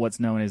 is what's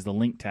known as the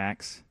link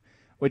tax,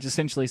 which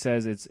essentially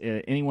says it's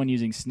anyone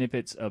using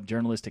snippets of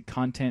journalistic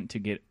content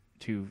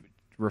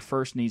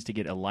first needs to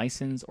get a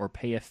license or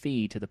pay a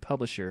fee to the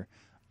publisher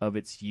of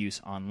its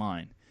use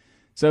online.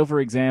 So, for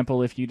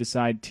example, if you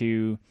decide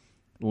to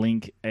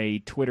link a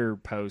Twitter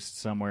post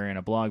somewhere in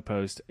a blog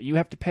post, you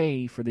have to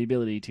pay for the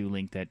ability to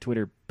link that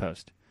Twitter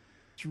post.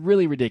 It's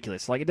really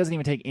ridiculous. Like, it doesn't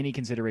even take any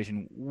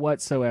consideration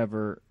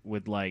whatsoever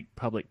with, like,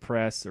 public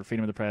press or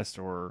freedom of the press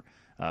or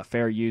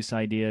fair use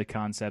idea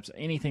concepts,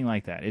 anything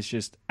like that. It's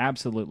just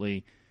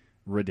absolutely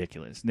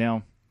ridiculous.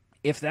 Now,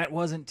 if that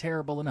wasn't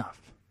terrible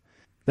enough,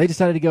 they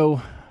decided to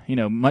go,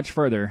 much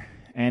further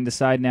and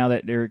decide now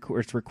that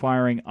it's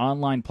requiring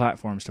online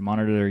platforms to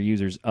monitor their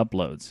users'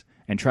 uploads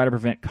and try to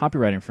prevent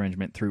copyright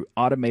infringement through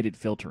automated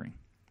filtering.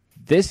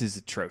 This is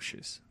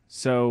atrocious.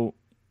 So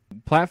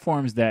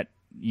platforms that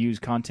use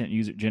content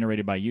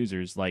generated by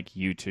users like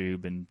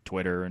YouTube and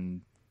Twitter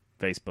and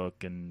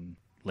Facebook and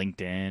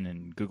LinkedIn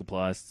and Google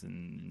Plus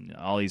and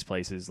all these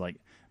places like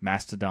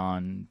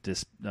Mastodon,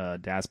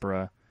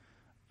 Diaspora,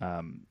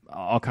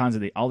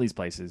 all these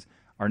places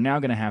are now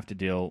going to have to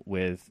deal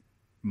with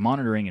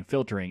monitoring and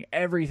filtering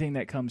everything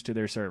that comes to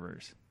their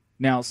servers.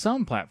 Now,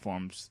 some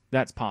platforms,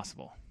 that's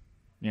possible.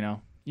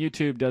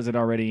 YouTube does it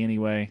already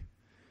anyway.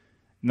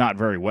 Not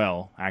very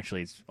well.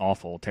 Actually, it's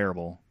awful,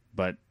 terrible,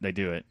 but they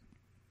do it.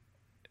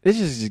 It's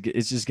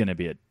just going to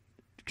be a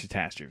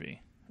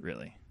catastrophe,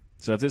 really.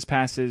 So if this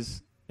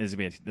passes,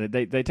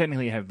 they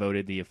technically have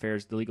voted. The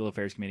Legal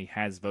Affairs Committee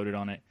has voted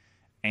on it,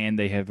 and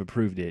they have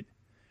approved it.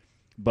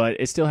 But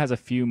it still has a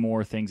few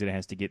more things that it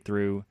has to get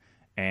through,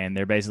 and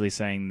they're basically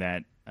saying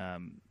that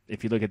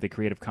if you look at the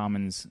Creative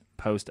Commons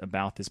post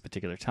about this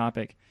particular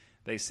topic,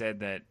 they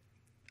said that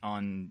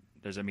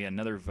there's going to be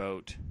another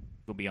vote.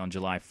 Will be on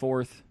July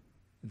 4th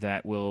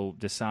that will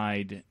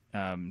decide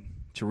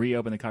to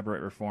reopen the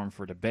copyright reform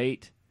for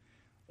debate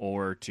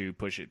or to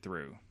push it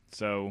through.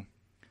 So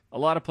a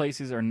lot of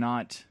places are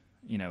not,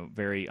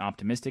 very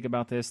optimistic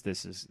about this.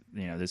 This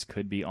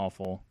could be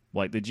awful.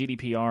 Like the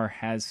GDPR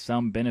has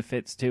some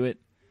benefits to it.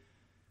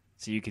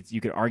 So you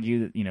could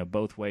argue that,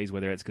 both ways,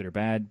 whether it's good or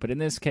bad. But in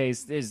this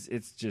case,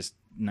 it's just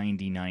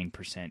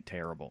 99%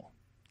 terrible.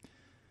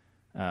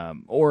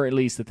 Or at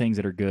least the things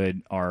that are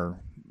good are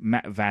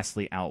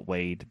vastly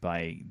outweighed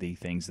by the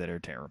things that are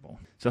terrible.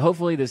 So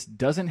hopefully this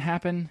doesn't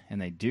happen,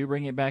 and they do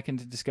bring it back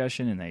into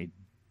discussion, and they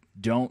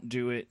don't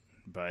do it.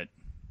 But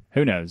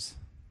who knows?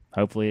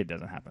 Hopefully it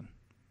doesn't happen.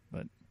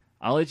 But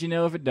I'll let you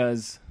know if it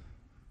does.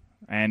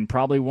 And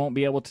probably won't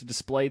be able to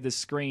display the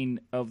screen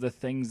of the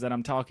things that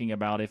I'm talking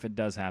about if it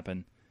does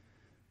happen.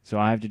 So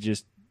I have to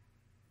just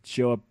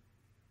show a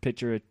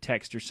picture of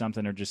text or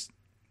something, or just,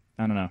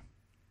 I don't know.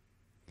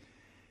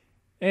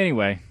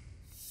 Anyway.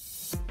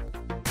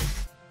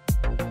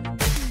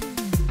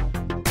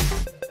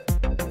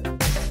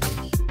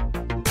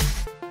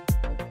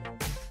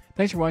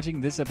 Thanks for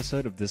watching this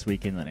episode of This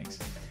Week in Linux.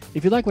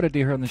 If you like what I do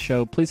here on the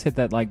show, please hit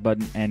that like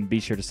button and be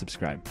sure to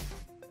subscribe.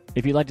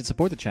 If you'd like to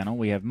support the channel,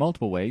 we have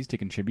multiple ways to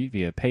contribute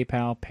via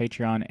PayPal,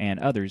 Patreon, and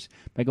others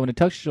by going to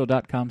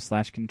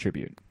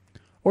tuxdigital.com/contribute.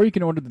 Or you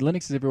can order the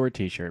Linux is Everywhere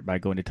t-shirt by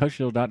going to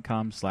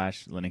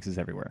tuxdigital.com/Linux is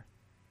Everywhere.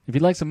 If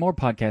you'd like some more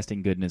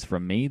podcasting goodness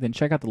from me, then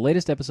check out the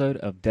latest episode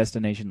of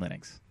Destination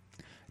Linux.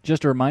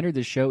 Just a reminder,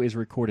 this show is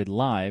recorded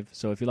live,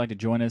 so if you'd like to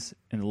join us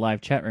in the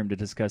live chat room to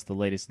discuss the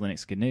latest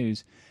Linux good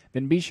news,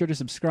 then be sure to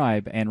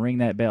subscribe and ring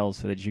that bell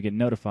so that you get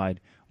notified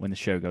when the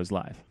show goes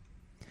live.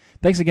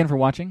 Thanks again for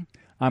watching.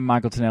 I'm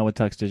Michael Tennell with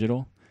Tux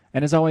Digital,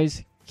 and as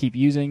always, keep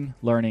using,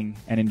 learning,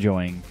 and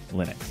enjoying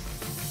Linux.